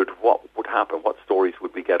just wondered what would happen, what stories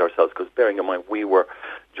would we get ourselves, because bearing in mind we were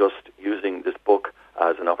just using this book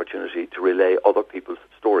as an opportunity to relay other people's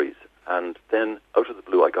stories. And then, out of the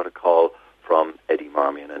blue, I got a call from Eddie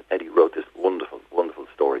Marmion, and Eddie wrote this wonderful, wonderful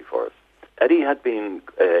story for us. Eddie had been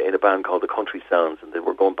in a band called The Country Sounds, and they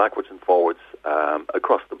were going backwards and forwards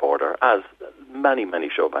across the border, as many, many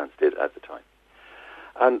show bands did at the time.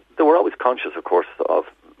 And they were always conscious, of course, of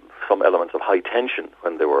some elements of high tension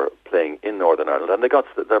when they were playing in Northern Ireland.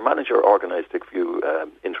 And their manager organised a few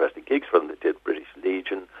interesting gigs for them. They did British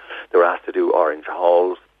Legion. They were asked to do Orange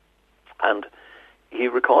Halls. And he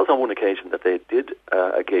recalls on one occasion that they did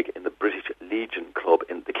a gig in the British Legion Club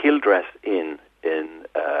in the Kildress Inn in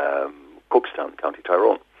Cookstown, County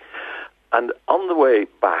Tyrone. And on the way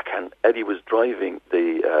back, and Eddie was driving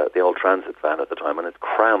the old transit van at the time, and it's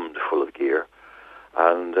crammed full of gear.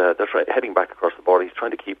 And they're heading back across the border. He's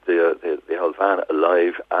trying to keep the old van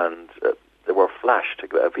alive, and they were flashed.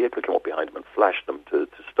 A vehicle came up behind them and flashed them to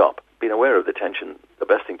stop. Being aware of the tension, the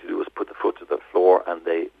best thing to do was put the foot to the floor, and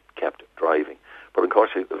they kept driving. But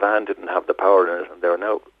unfortunately, the van didn't have the power in it, and they were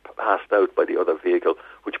now passed out by the other vehicle,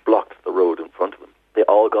 which blocked the road in front of them. They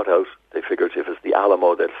all got out. They figured if it's the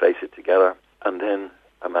Alamo, they'd face it together. And then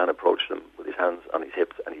a man approached them with his hands on his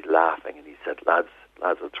hips, and he's laughing, and he said, lads,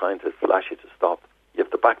 I'm trying to flash you to stop. If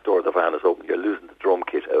the back door of the van is open, you're losing the drum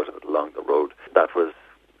kit out of it along the road. That was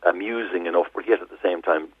amusing enough, but yet at the same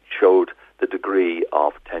time showed the degree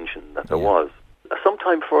of tension that there was.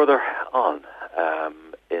 Sometime further on,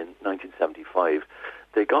 in 1975,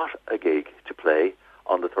 they got a gig to play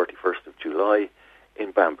on the 31st of July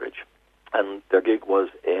in Banbridge. And their gig was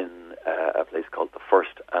in a place called the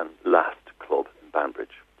First and Last Club in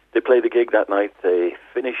Banbridge. They played the gig that night. They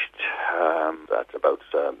finished at about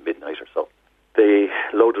midnight or so. They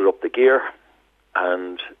loaded up the gear,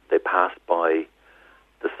 and they passed by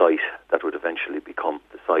the site that would eventually become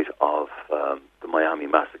the site of the Miami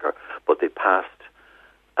massacre, but they passed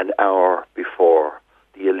an hour before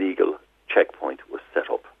the illegal checkpoint was set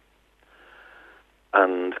up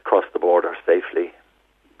and crossed the border safely,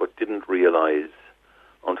 but didn't realize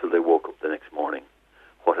until they woke up the next morning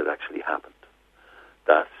what had actually happened.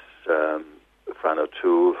 That Fran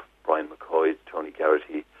O'Toole, Brian McCoy, Tony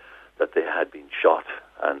Garrity, that they had been shot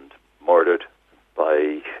and murdered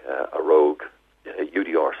by a rogue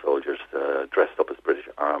UDR soldiers dressed up as British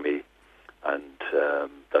Army, and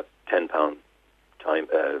that 10-pound time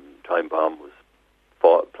bomb was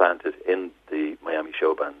planted in the Miami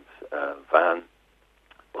show band's van.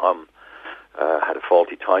 Bomb had a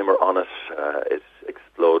faulty timer on it. It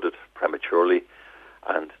exploded prematurely,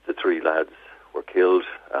 and the 3 lads were killed.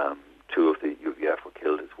 2 of the UVF were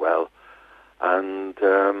killed as well, and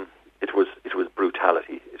it was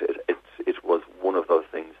brutality. It was one of those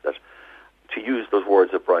things that, to use those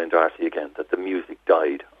words of Brian Darcy again, that the music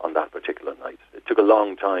died on that particular night. It took a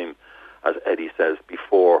long time, as Eddie says,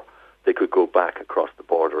 before they could go back across the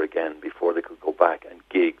border again, before they could go back and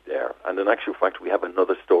gig there. And in actual fact, we have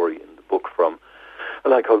another story in the book from a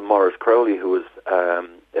lad called Morris Crowley, who was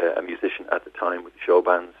a musician at the time with the show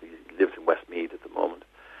bands. He lives in Westmeath at the moment.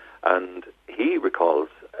 And he recalls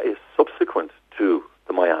a subsequent to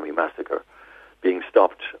the Miami massacre being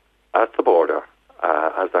stopped at the border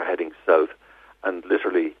as they're heading south, and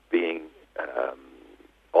literally being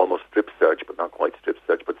almost strip searched, but not quite strip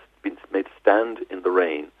searched, but been made stand in the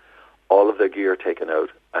rain, all of their gear taken out,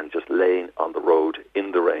 and just laying on the road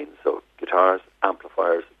in the rain. So guitars,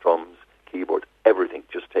 amplifiers, drums, keyboard, everything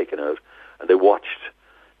just taken out. And they watched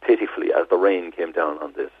pitifully as the rain came down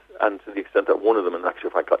on this. And to the extent that one of them, in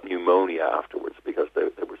actual fact, got pneumonia afterwards because they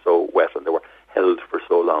were so wet and they were held for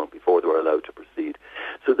so long before they were allowed to proceed.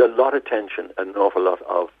 So there's a lot of tension and an awful lot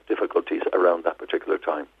of difficulties around that particular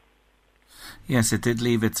time. Yes, it did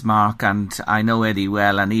leave its mark, and I know Eddie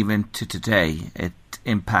well, and even to today it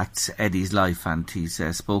impacts Eddie's life, and he's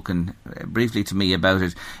spoken briefly to me about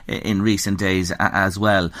it in recent days as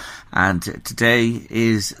well. And today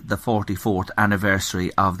is the 44th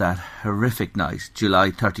anniversary of that horrific night,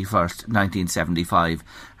 July 31st, 1975,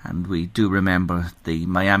 and we do remember the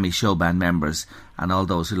Miami show band members and all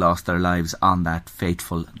those who lost their lives on that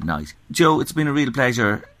fateful night. Joe, it's been a real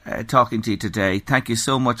pleasure talking to you today. Thank you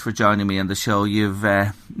so much for joining me on the show. You've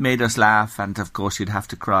made us laugh, and of course you'd have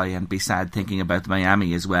to cry and be sad thinking about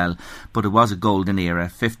Miami as well, but it was a golden era,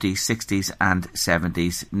 50s, 60s and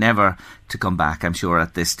 70s, never to come back, I'm sure,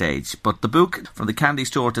 at this stage. But the book, From the Candy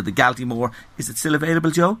Store to the Galtymore, is it still available,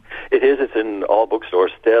 Joe? It is. It's in all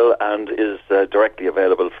bookstores still, and is directly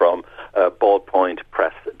available from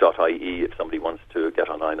ballpointpress.ie if somebody wants to get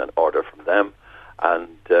online and order from them. And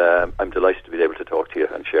I'm delighted to be able to talk to you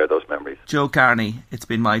and share those memories. Joe Carney, it's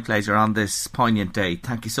been my pleasure on this poignant day.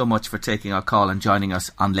 Thank you so much for taking our call and joining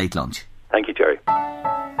us on Late Lunch. Thank you, Jerry.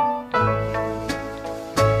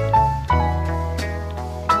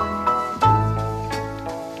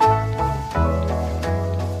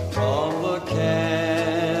 From the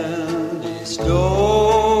candy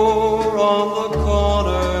store on the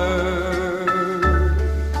corner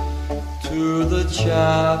to the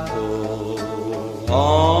chapel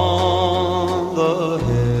on the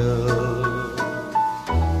hill,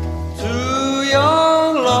 2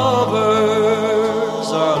 young lovers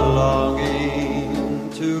are longing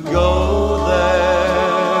to go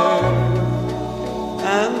there,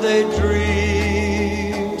 and they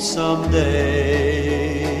dream someday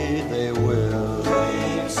they will.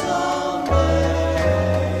 Dream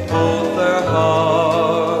someday. Both their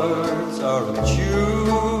hearts are in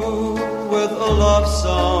tune with a love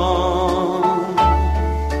song.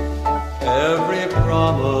 Every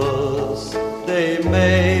promise they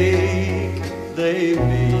make, they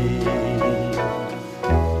mean.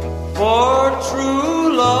 For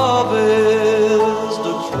true love is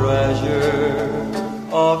the treasure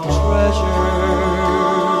of treasures.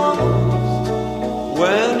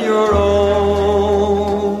 When you're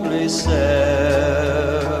only 17.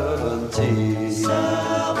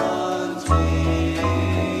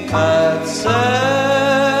 At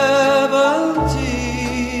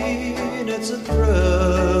 17, it's a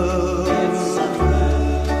thrill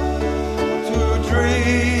to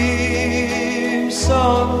dream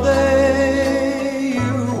someday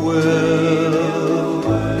you will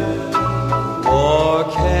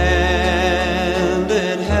walk hand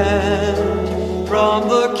in hand from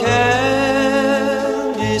the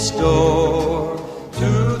candy store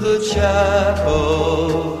to the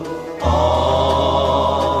chapel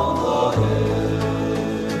on the hill.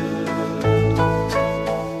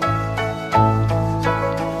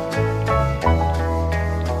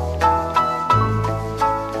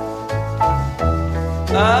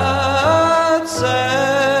 At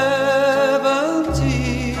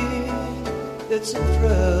 17, it's a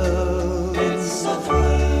thrill. It's a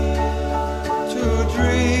thrill to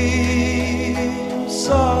dream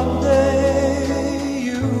someday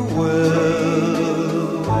you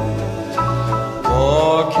will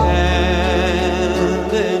walk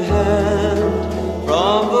hand in hand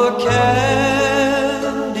from the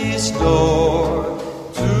candy store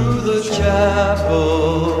to the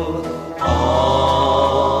chapel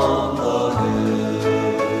on the hill.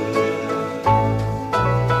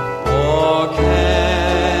 Walk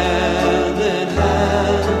hand in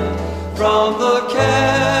hand from the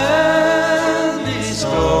candy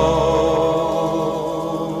store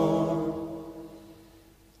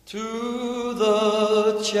to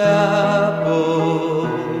the chapel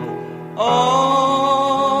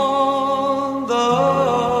on the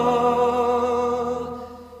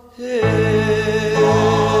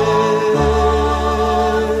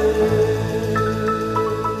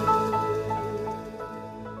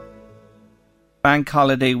Bank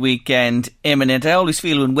holiday weekend imminent. I always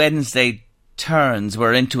feel when Wednesday turns,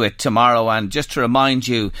 we're into it tomorrow. And just to remind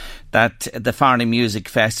you that the Farnham Music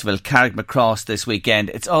Festival, Carrickmacross this weekend,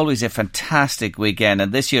 it's always a fantastic weekend,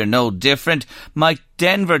 and this year no different. Mike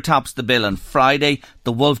Denver tops the bill on Friday,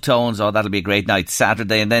 the Wolf Tones, that'll be a great night,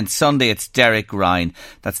 Saturday, and then Sunday it's Derek Ryan.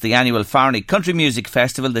 That's the annual Farnham Country Music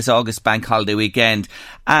Festival this August bank holiday weekend.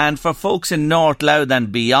 And for folks in North Louth and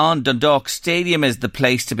beyond, Dundalk Stadium is the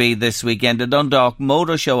place to be this weekend. The Dundalk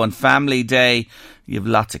Motor Show on Family Day. You have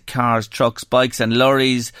lots of cars, trucks, bikes and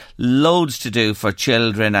lorries, loads to do for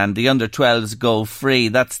children, and the under-12s go free.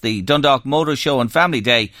 That's the Dundalk Motor Show on Family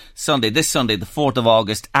Day, this Sunday, the 4th of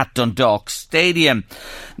August at Dundalk Stadium.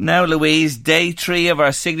 Now, Louise, day 3 of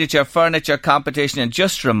our signature furniture competition, and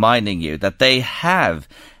just reminding you that they have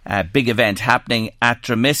a big event happening at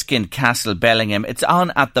Tremiskin Castle Bellingham. It's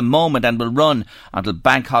on at the moment and will run until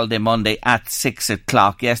Bank Holiday Monday at 6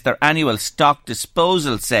 o'clock. Yes, their annual stock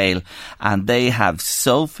disposal sale, and they have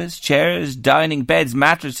sofas, chairs, dining beds,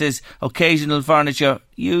 mattresses, occasional furniture,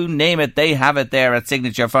 you name it, they have it there at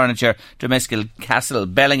Signature Furniture, Tremiskin Castle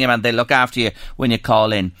Bellingham, and they look after you when you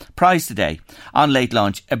call in. Prize today on Late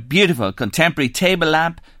Lunch, a beautiful contemporary table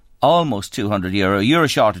lamp, almost €200. You're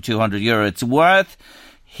short of €200 it's worth.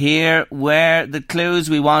 Here were the clues.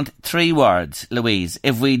 We want 3 words, Louise.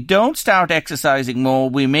 If we don't start exercising more,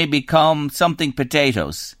 we may become something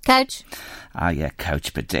potatoes. Couch. Ah, yeah,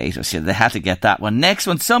 couch potatoes. Yeah, they had to get that one. Next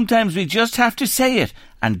one, sometimes we just have to say it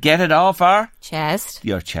and get it off our chest.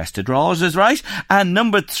 Your chest of drawers is right. And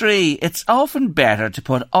number 3, it's often better to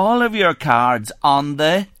put all of your cards on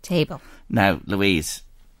the table. Now, Louise,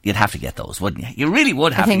 you'd have to get those, wouldn't you? You really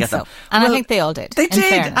would have to get them. And I think they all did. They did.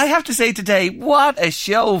 Fairness. I have to say today, what a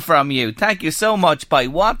show from you. Thank you so much by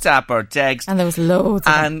WhatsApp or text. And there was loads.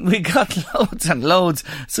 And we got loads and loads.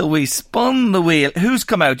 So we spun the wheel. Who's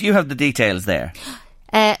come out? You have the details there.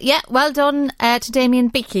 Yeah, well done to Damien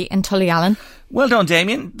Beakley in Tullyallen. Well done,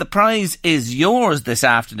 Damien. The prize is yours this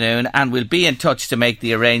afternoon, and we'll be in touch to make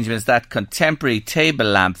the arrangements. That contemporary table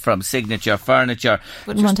lamp from Signature Furniture.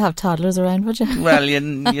 Wouldn't want to have toddlers around, would you? Well,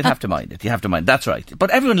 you'd have to mind it. You have to mind. That's right.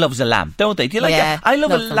 But everyone loves a lamp, don't they? Do you like it? I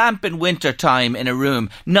love a lamp in winter time in a room,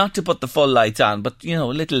 not to put the full lights on, but, a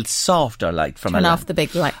little softer light from a lamp. Turn off the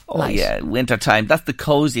big light. Oh, yeah, winter time. That's the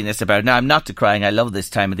coziness about it. Now, I'm not decrying. I love this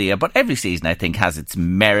time of the year, but every season, I think, has its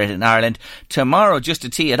merit in Ireland. Tomorrow, just to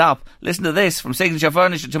tee it up, listen to this from Signature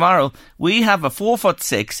Furniture tomorrow. We have a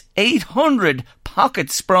 4'6", 800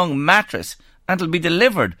 pocket sprung mattress, and it'll be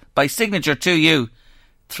delivered by Signature to you.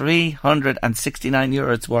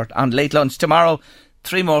 €369 it's worth on Late Lunch tomorrow.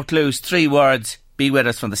 3 more clues, 3 words. Be with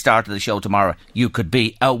us from the start of the show tomorrow. You could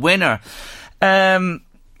be a winner.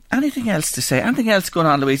 Anything else to say? Anything else going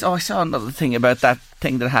on, Louise? Oh, I saw another thing about that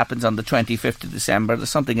thing that happens on the 25th of December.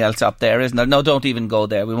 There's something else up there, isn't there? No, don't even go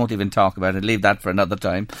there. We won't even talk about it. Leave that for another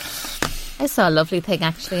time. I saw a lovely thing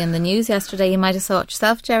actually in the news yesterday. You might have saw it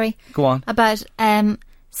yourself, Jerry. Go on. About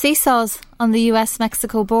seesaws on the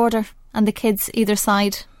US-Mexico border, and the kids either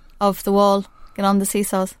side of the wall get on the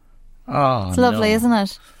seesaws. Oh, it's lovely, isn't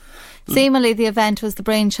it? Seemingly the event was the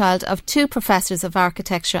brainchild of 2 professors of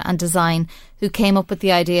architecture and design who came up with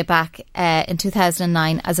the idea back in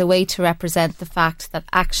 2009 as a way to represent the fact that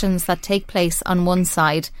actions that take place on one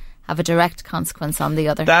side have a direct consequence on the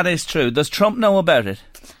other. That is true. Does Trump know about it?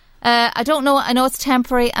 I don't know. I know it's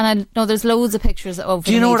temporary, and I know there's loads of pictures over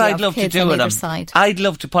Do you the know media what I'd love to do with him? Side. I'd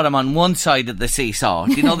love to put him on one side of the seesaw.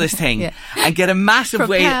 Do you know this thing? Yeah. And get a massive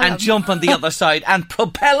wave and jump on the other side and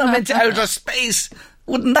propel him into outer space.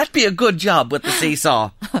 Wouldn't that be a good job with the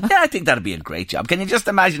seesaw? Yeah, I think that'd be a great job. Can you just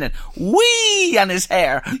imagine it? Whee! And his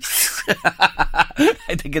hair.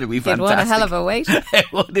 I think it'd be fantastic. You'd want a hell of a wait.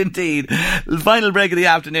 It would indeed. Final break of the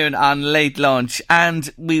afternoon on Late Lunch.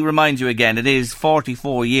 And we remind you again, it is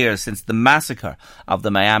 44 years since the massacre of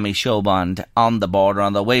the Miami show band on the border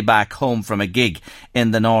on the way back home from a gig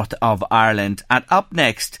in the north of Ireland. And up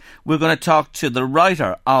next, we're going to talk to the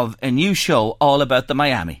writer of a new show all about the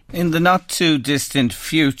Miami. In the not too distant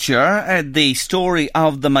future, the story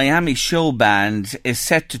of the Miami show band is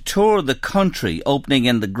set to tour the country, opening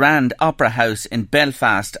in the Grand Opera House in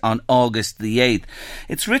Belfast on August the 8th.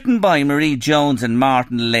 It's written by Marie Jones and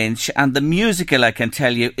Martin Lynch, and the musical, I can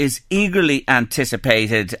tell you, is eagerly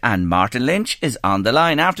anticipated, and Martin Lynch is on the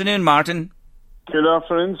line. Afternoon, Martin. Good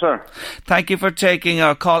afternoon, sir. Thank you for taking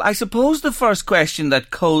our call. I suppose the first question that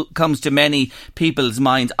comes to many people's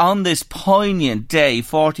minds on this poignant day,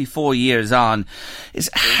 44 years on, is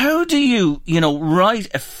how do you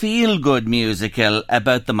write a feel-good musical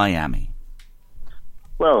about the Miami?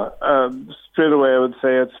 Well, straight away I would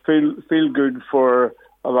say it's feel good for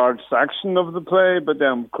a large section of the play, but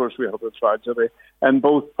then of course we have the tragedy, and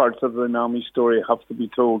both parts of the Miami story have to be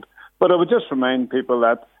told. But I would just remind people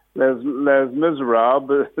that Les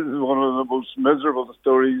Miserables is one of the most miserable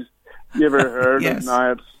stories you ever heard. Yes. And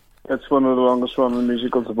now it's one of the longest running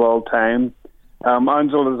musicals of all time.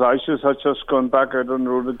 Angela's Ashes has just gone back out on the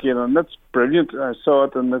road again, and it's brilliant. I saw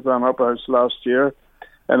it in the Grand Opera House last year,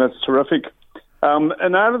 and it's terrific.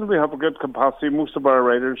 In Ireland we have a good capacity, most of our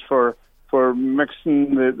writers, for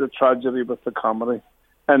mixing the tragedy with the comedy.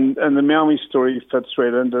 And the Miami story fits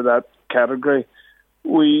right into that category.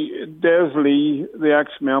 Des Lee, the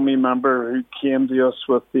ex-Miami member who came to us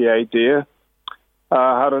with the idea,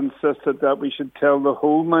 had insisted that we should tell the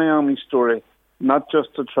whole Miami story, not just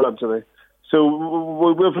the tragedy. So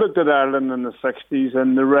we've looked at Ireland in the 60s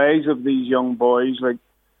and the rise of these young boys, like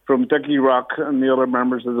from Dickie Rock and the other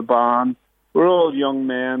members of the band. We're all young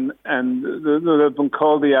men, and they've been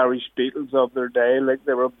called the Irish Beatles of their day, like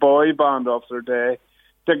they were a boy band of their day.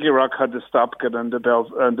 Dickie Rock had to stop getting into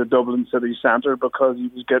Dublin city centre because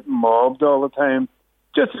he was getting mobbed all the time.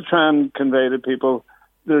 Just to try and convey to people,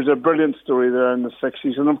 there's a brilliant story there in the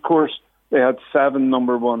 60s. And of course, they had 7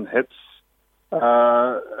 number one hits.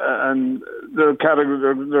 And their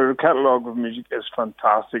catalogue of music is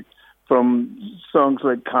fantastic. From songs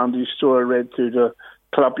like Candy Store right through to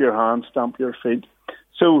Clap Your Hands, Stamp Your Feet.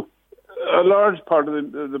 So a large part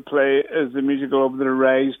of the play is the musical of the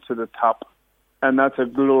rise to the top. And that's a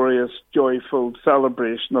glorious, joyful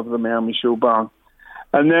celebration of the Miami show band.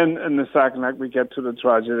 And then in the second act, we get to the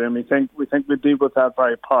tragedy, and we think we deal with that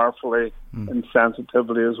very powerfully and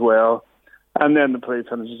sensitively as well. And then the play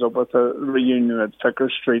finishes up with a reunion at Vicar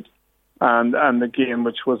Street, and again,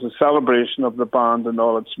 which was a celebration of the band and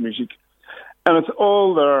all its music. And it's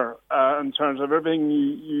all there in terms of everything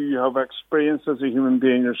you have experienced as a human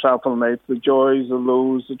being yourself in life, the joys, the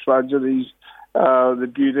lows, the tragedies, the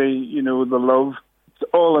beauty, the love. It's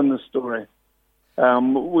all in the story.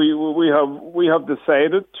 We have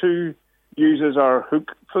decided to use as our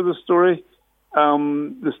hook for the story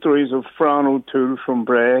the stories of Fran O'Toole from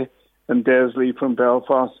Bray and Des Lee from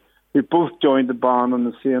Belfast, who both joined the band on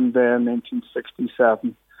the same day in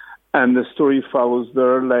 1967. And the story follows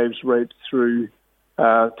their lives right through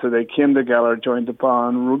till they came together, joined the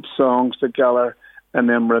band, wrote songs together, and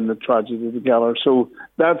then we're in the tragedy together. So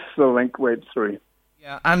that's the link right through.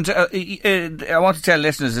 Yeah, and I want to tell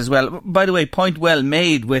listeners as well, by the way, point well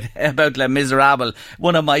made about Les Miserables,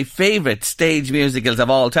 one of my favourite stage musicals of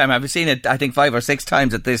all time. I've seen it, I think, 5 or 6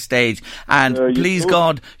 times at this stage, and please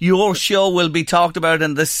God, your show will be talked about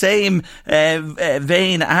in the same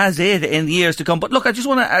vein as it in years to come. But look, I just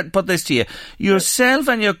want to put this to you. Yourself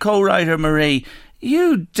and your co-writer, Marie,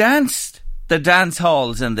 you danced the dance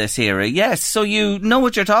halls in this era, yes, so you know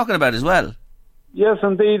what you're talking about as well. Yes,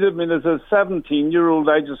 indeed. I mean, as a 17-year-old,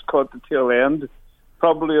 I just caught the tail end,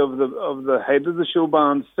 probably of the height of the show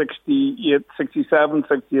band, 68, 67,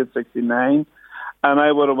 68, 69. And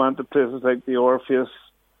I would have went to places like the Orpheus,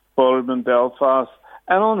 Ballroom in Belfast.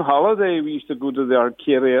 And on holiday, we used to go to the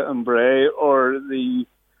Arcadia in Bray or the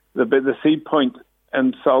Sea Point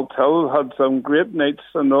in Salt Hill. Had some great nights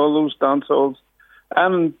in all those dance halls.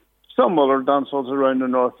 And some other dance halls around the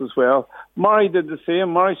north as well. Murray did the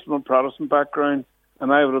same. Murray's from a Protestant background,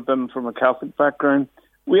 and I would have been from a Catholic background.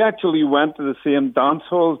 We actually went to the same dance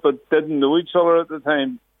halls, but didn't know each other at the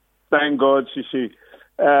time. Thank God, she.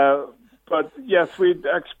 But yes, we'd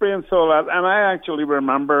experienced all that, and I actually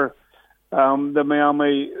remember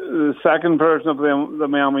the second version of the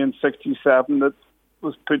Miami in '67 that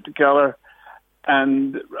was put together.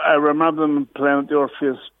 And I remember them playing at the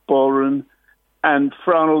Orpheus Ballroom, and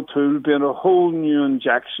Fran O'Toole being a whole new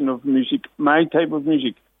injection of music, my type of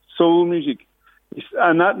music, soul music.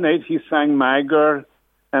 And that night he sang My Girl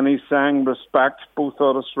and he sang Respect, both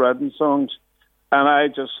Otis Redding songs. And I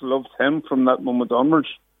just loved him from that moment onwards.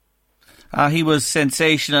 He was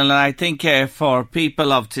sensational, and I think for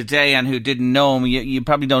people of today and who didn't know him, you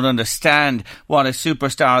probably don't understand what a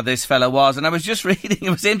superstar this fella was. And I was just reading, it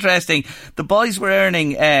was interesting, the boys were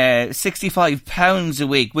earning £65 a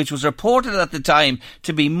week, which was reported at the time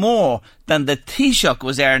to be more than the Taoiseach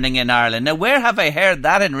was earning in Ireland. Now, where have I heard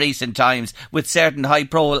that in recent times with certain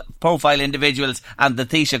high-profile individuals and the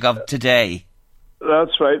Taoiseach of today?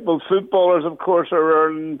 That's right. Well, footballers, of course, are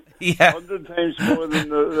earning 100 times more than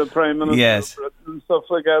the Prime Minister of Britain and stuff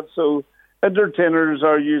like that. So entertainers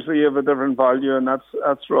are usually of a different value, and that's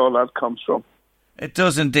where all that comes from. It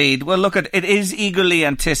does indeed. Well, look, it is eagerly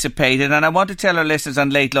anticipated, and I want to tell our listeners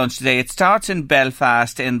on Late Lunch today, it starts in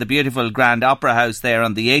Belfast in the beautiful Grand Opera House there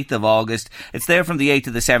on the 8th of August. It's there from the 8th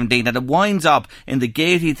to the 17th, and it winds up in the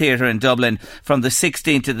Gaiety Theatre in Dublin from the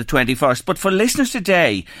 16th to the 21st. But for listeners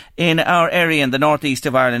today in our area in the northeast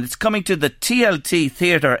of Ireland, it's coming to the TLT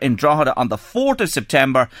Theatre in Drogheda on the 4th of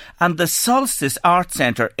September and the Solstice Arts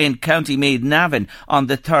Centre in County Meath, Navan on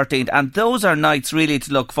the 13th. And those are nights really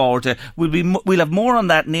to look forward to. We'll have more on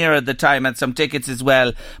that nearer the time and some tickets as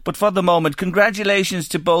well. But for the moment, congratulations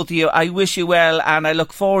to both of you. I wish you well and I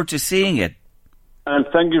look forward to seeing it. And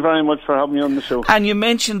thank you very much for having me on the show. And you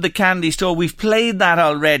mentioned the candy store. We've played that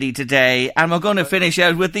already today, and we're going to finish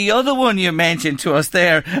out with the other one you mentioned to us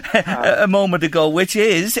there a moment ago, which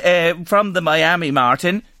is from the Miami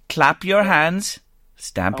Martin. Clap your hands,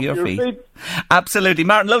 stamp your feet. Absolutely.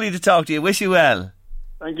 Martin, lovely to talk to you. Wish you well.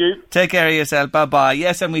 Thank you. Take care of yourself. Bye-bye.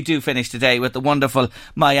 Yes, and we do finish today with the wonderful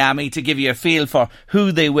Miami to give you a feel for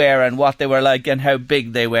who they were and what they were like and how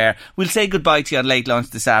big they were. We'll say goodbye to you on Late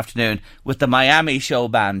Lunch this afternoon with the Miami Show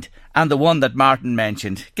Band and the one that Martin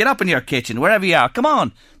mentioned. Get up in your kitchen, wherever you are. Come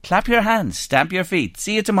on. Clap your hands. Stamp your feet.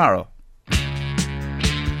 See you tomorrow.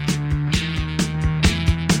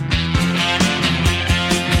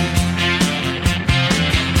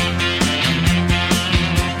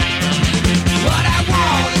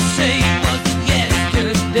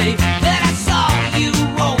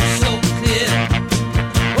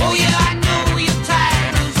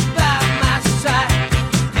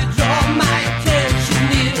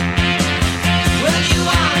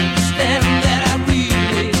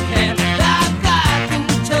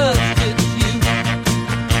 Touch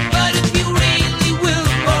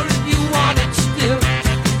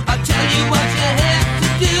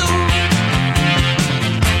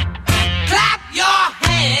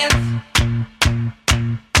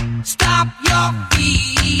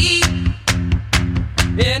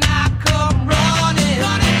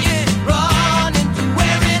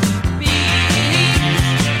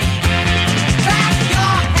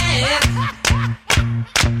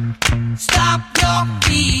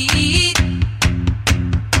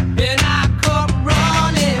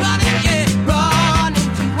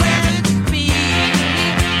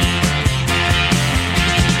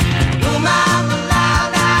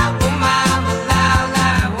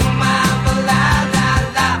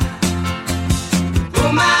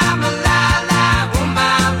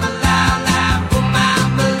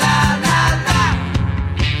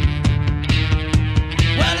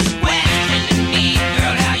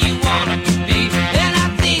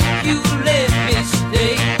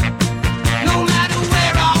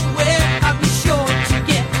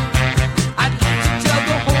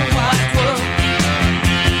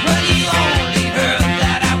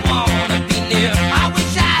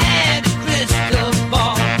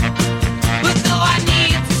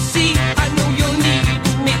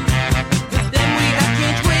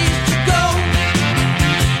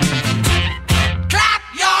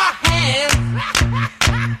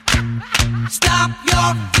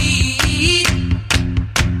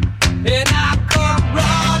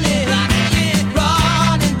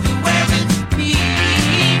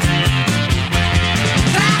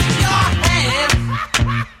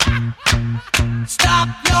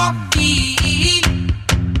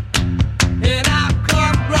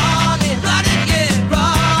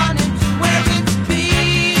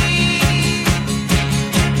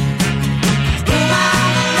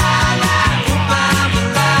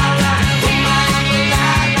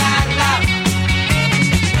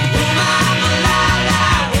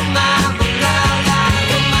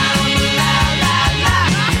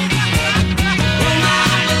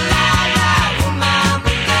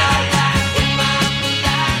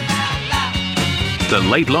The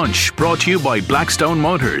Late Lunch, brought to you by Blackstone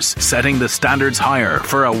Motors, setting the standards higher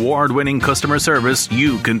for award-winning customer service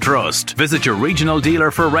you can trust. Visit your regional dealer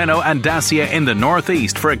for Renault and Dacia in the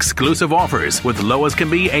Northeast for exclusive offers with low as can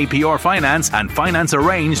be APR finance and finance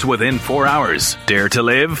arranged within 4 hours. Dare to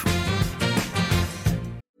live?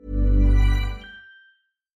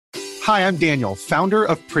 Hi, I'm Daniel, founder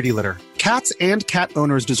of Pretty Litter. Cats and cat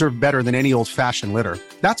owners deserve better than any old-fashioned litter.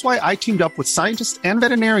 That's why I teamed up with scientists and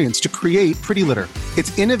veterinarians to create Pretty Litter.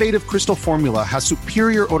 Its innovative crystal formula has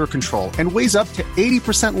superior odor control and weighs up to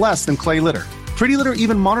 80% less than clay litter. Pretty Litter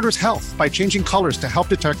even monitors health by changing colors to help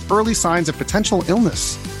detect early signs of potential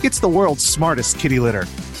illness. It's the world's smartest kitty litter.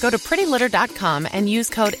 Go to prettylitter.com and use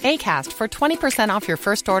code ACAST for 20% off your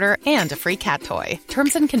first order and a free cat toy.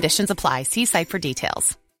 Terms and conditions apply. See site for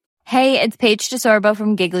details. Hey, it's Paige DeSorbo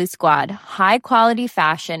from Giggly Squad. High quality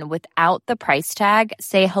fashion without the price tag.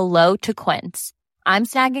 Say hello to Quince. I'm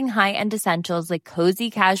snagging high-end essentials like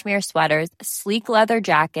cozy cashmere sweaters, sleek leather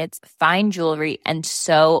jackets, fine jewelry, and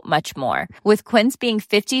so much more. With Quince being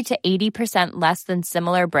 50 to 80% less than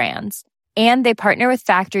similar brands. And they partner with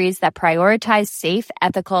factories that prioritize safe,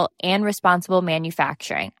 ethical, and responsible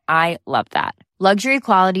manufacturing. I love that. Luxury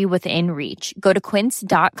quality within reach. Go to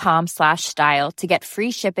quince.com/style to get free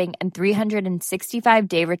shipping and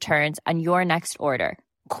 365-day returns on your next order.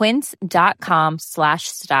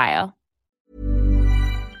 Quince.com/style.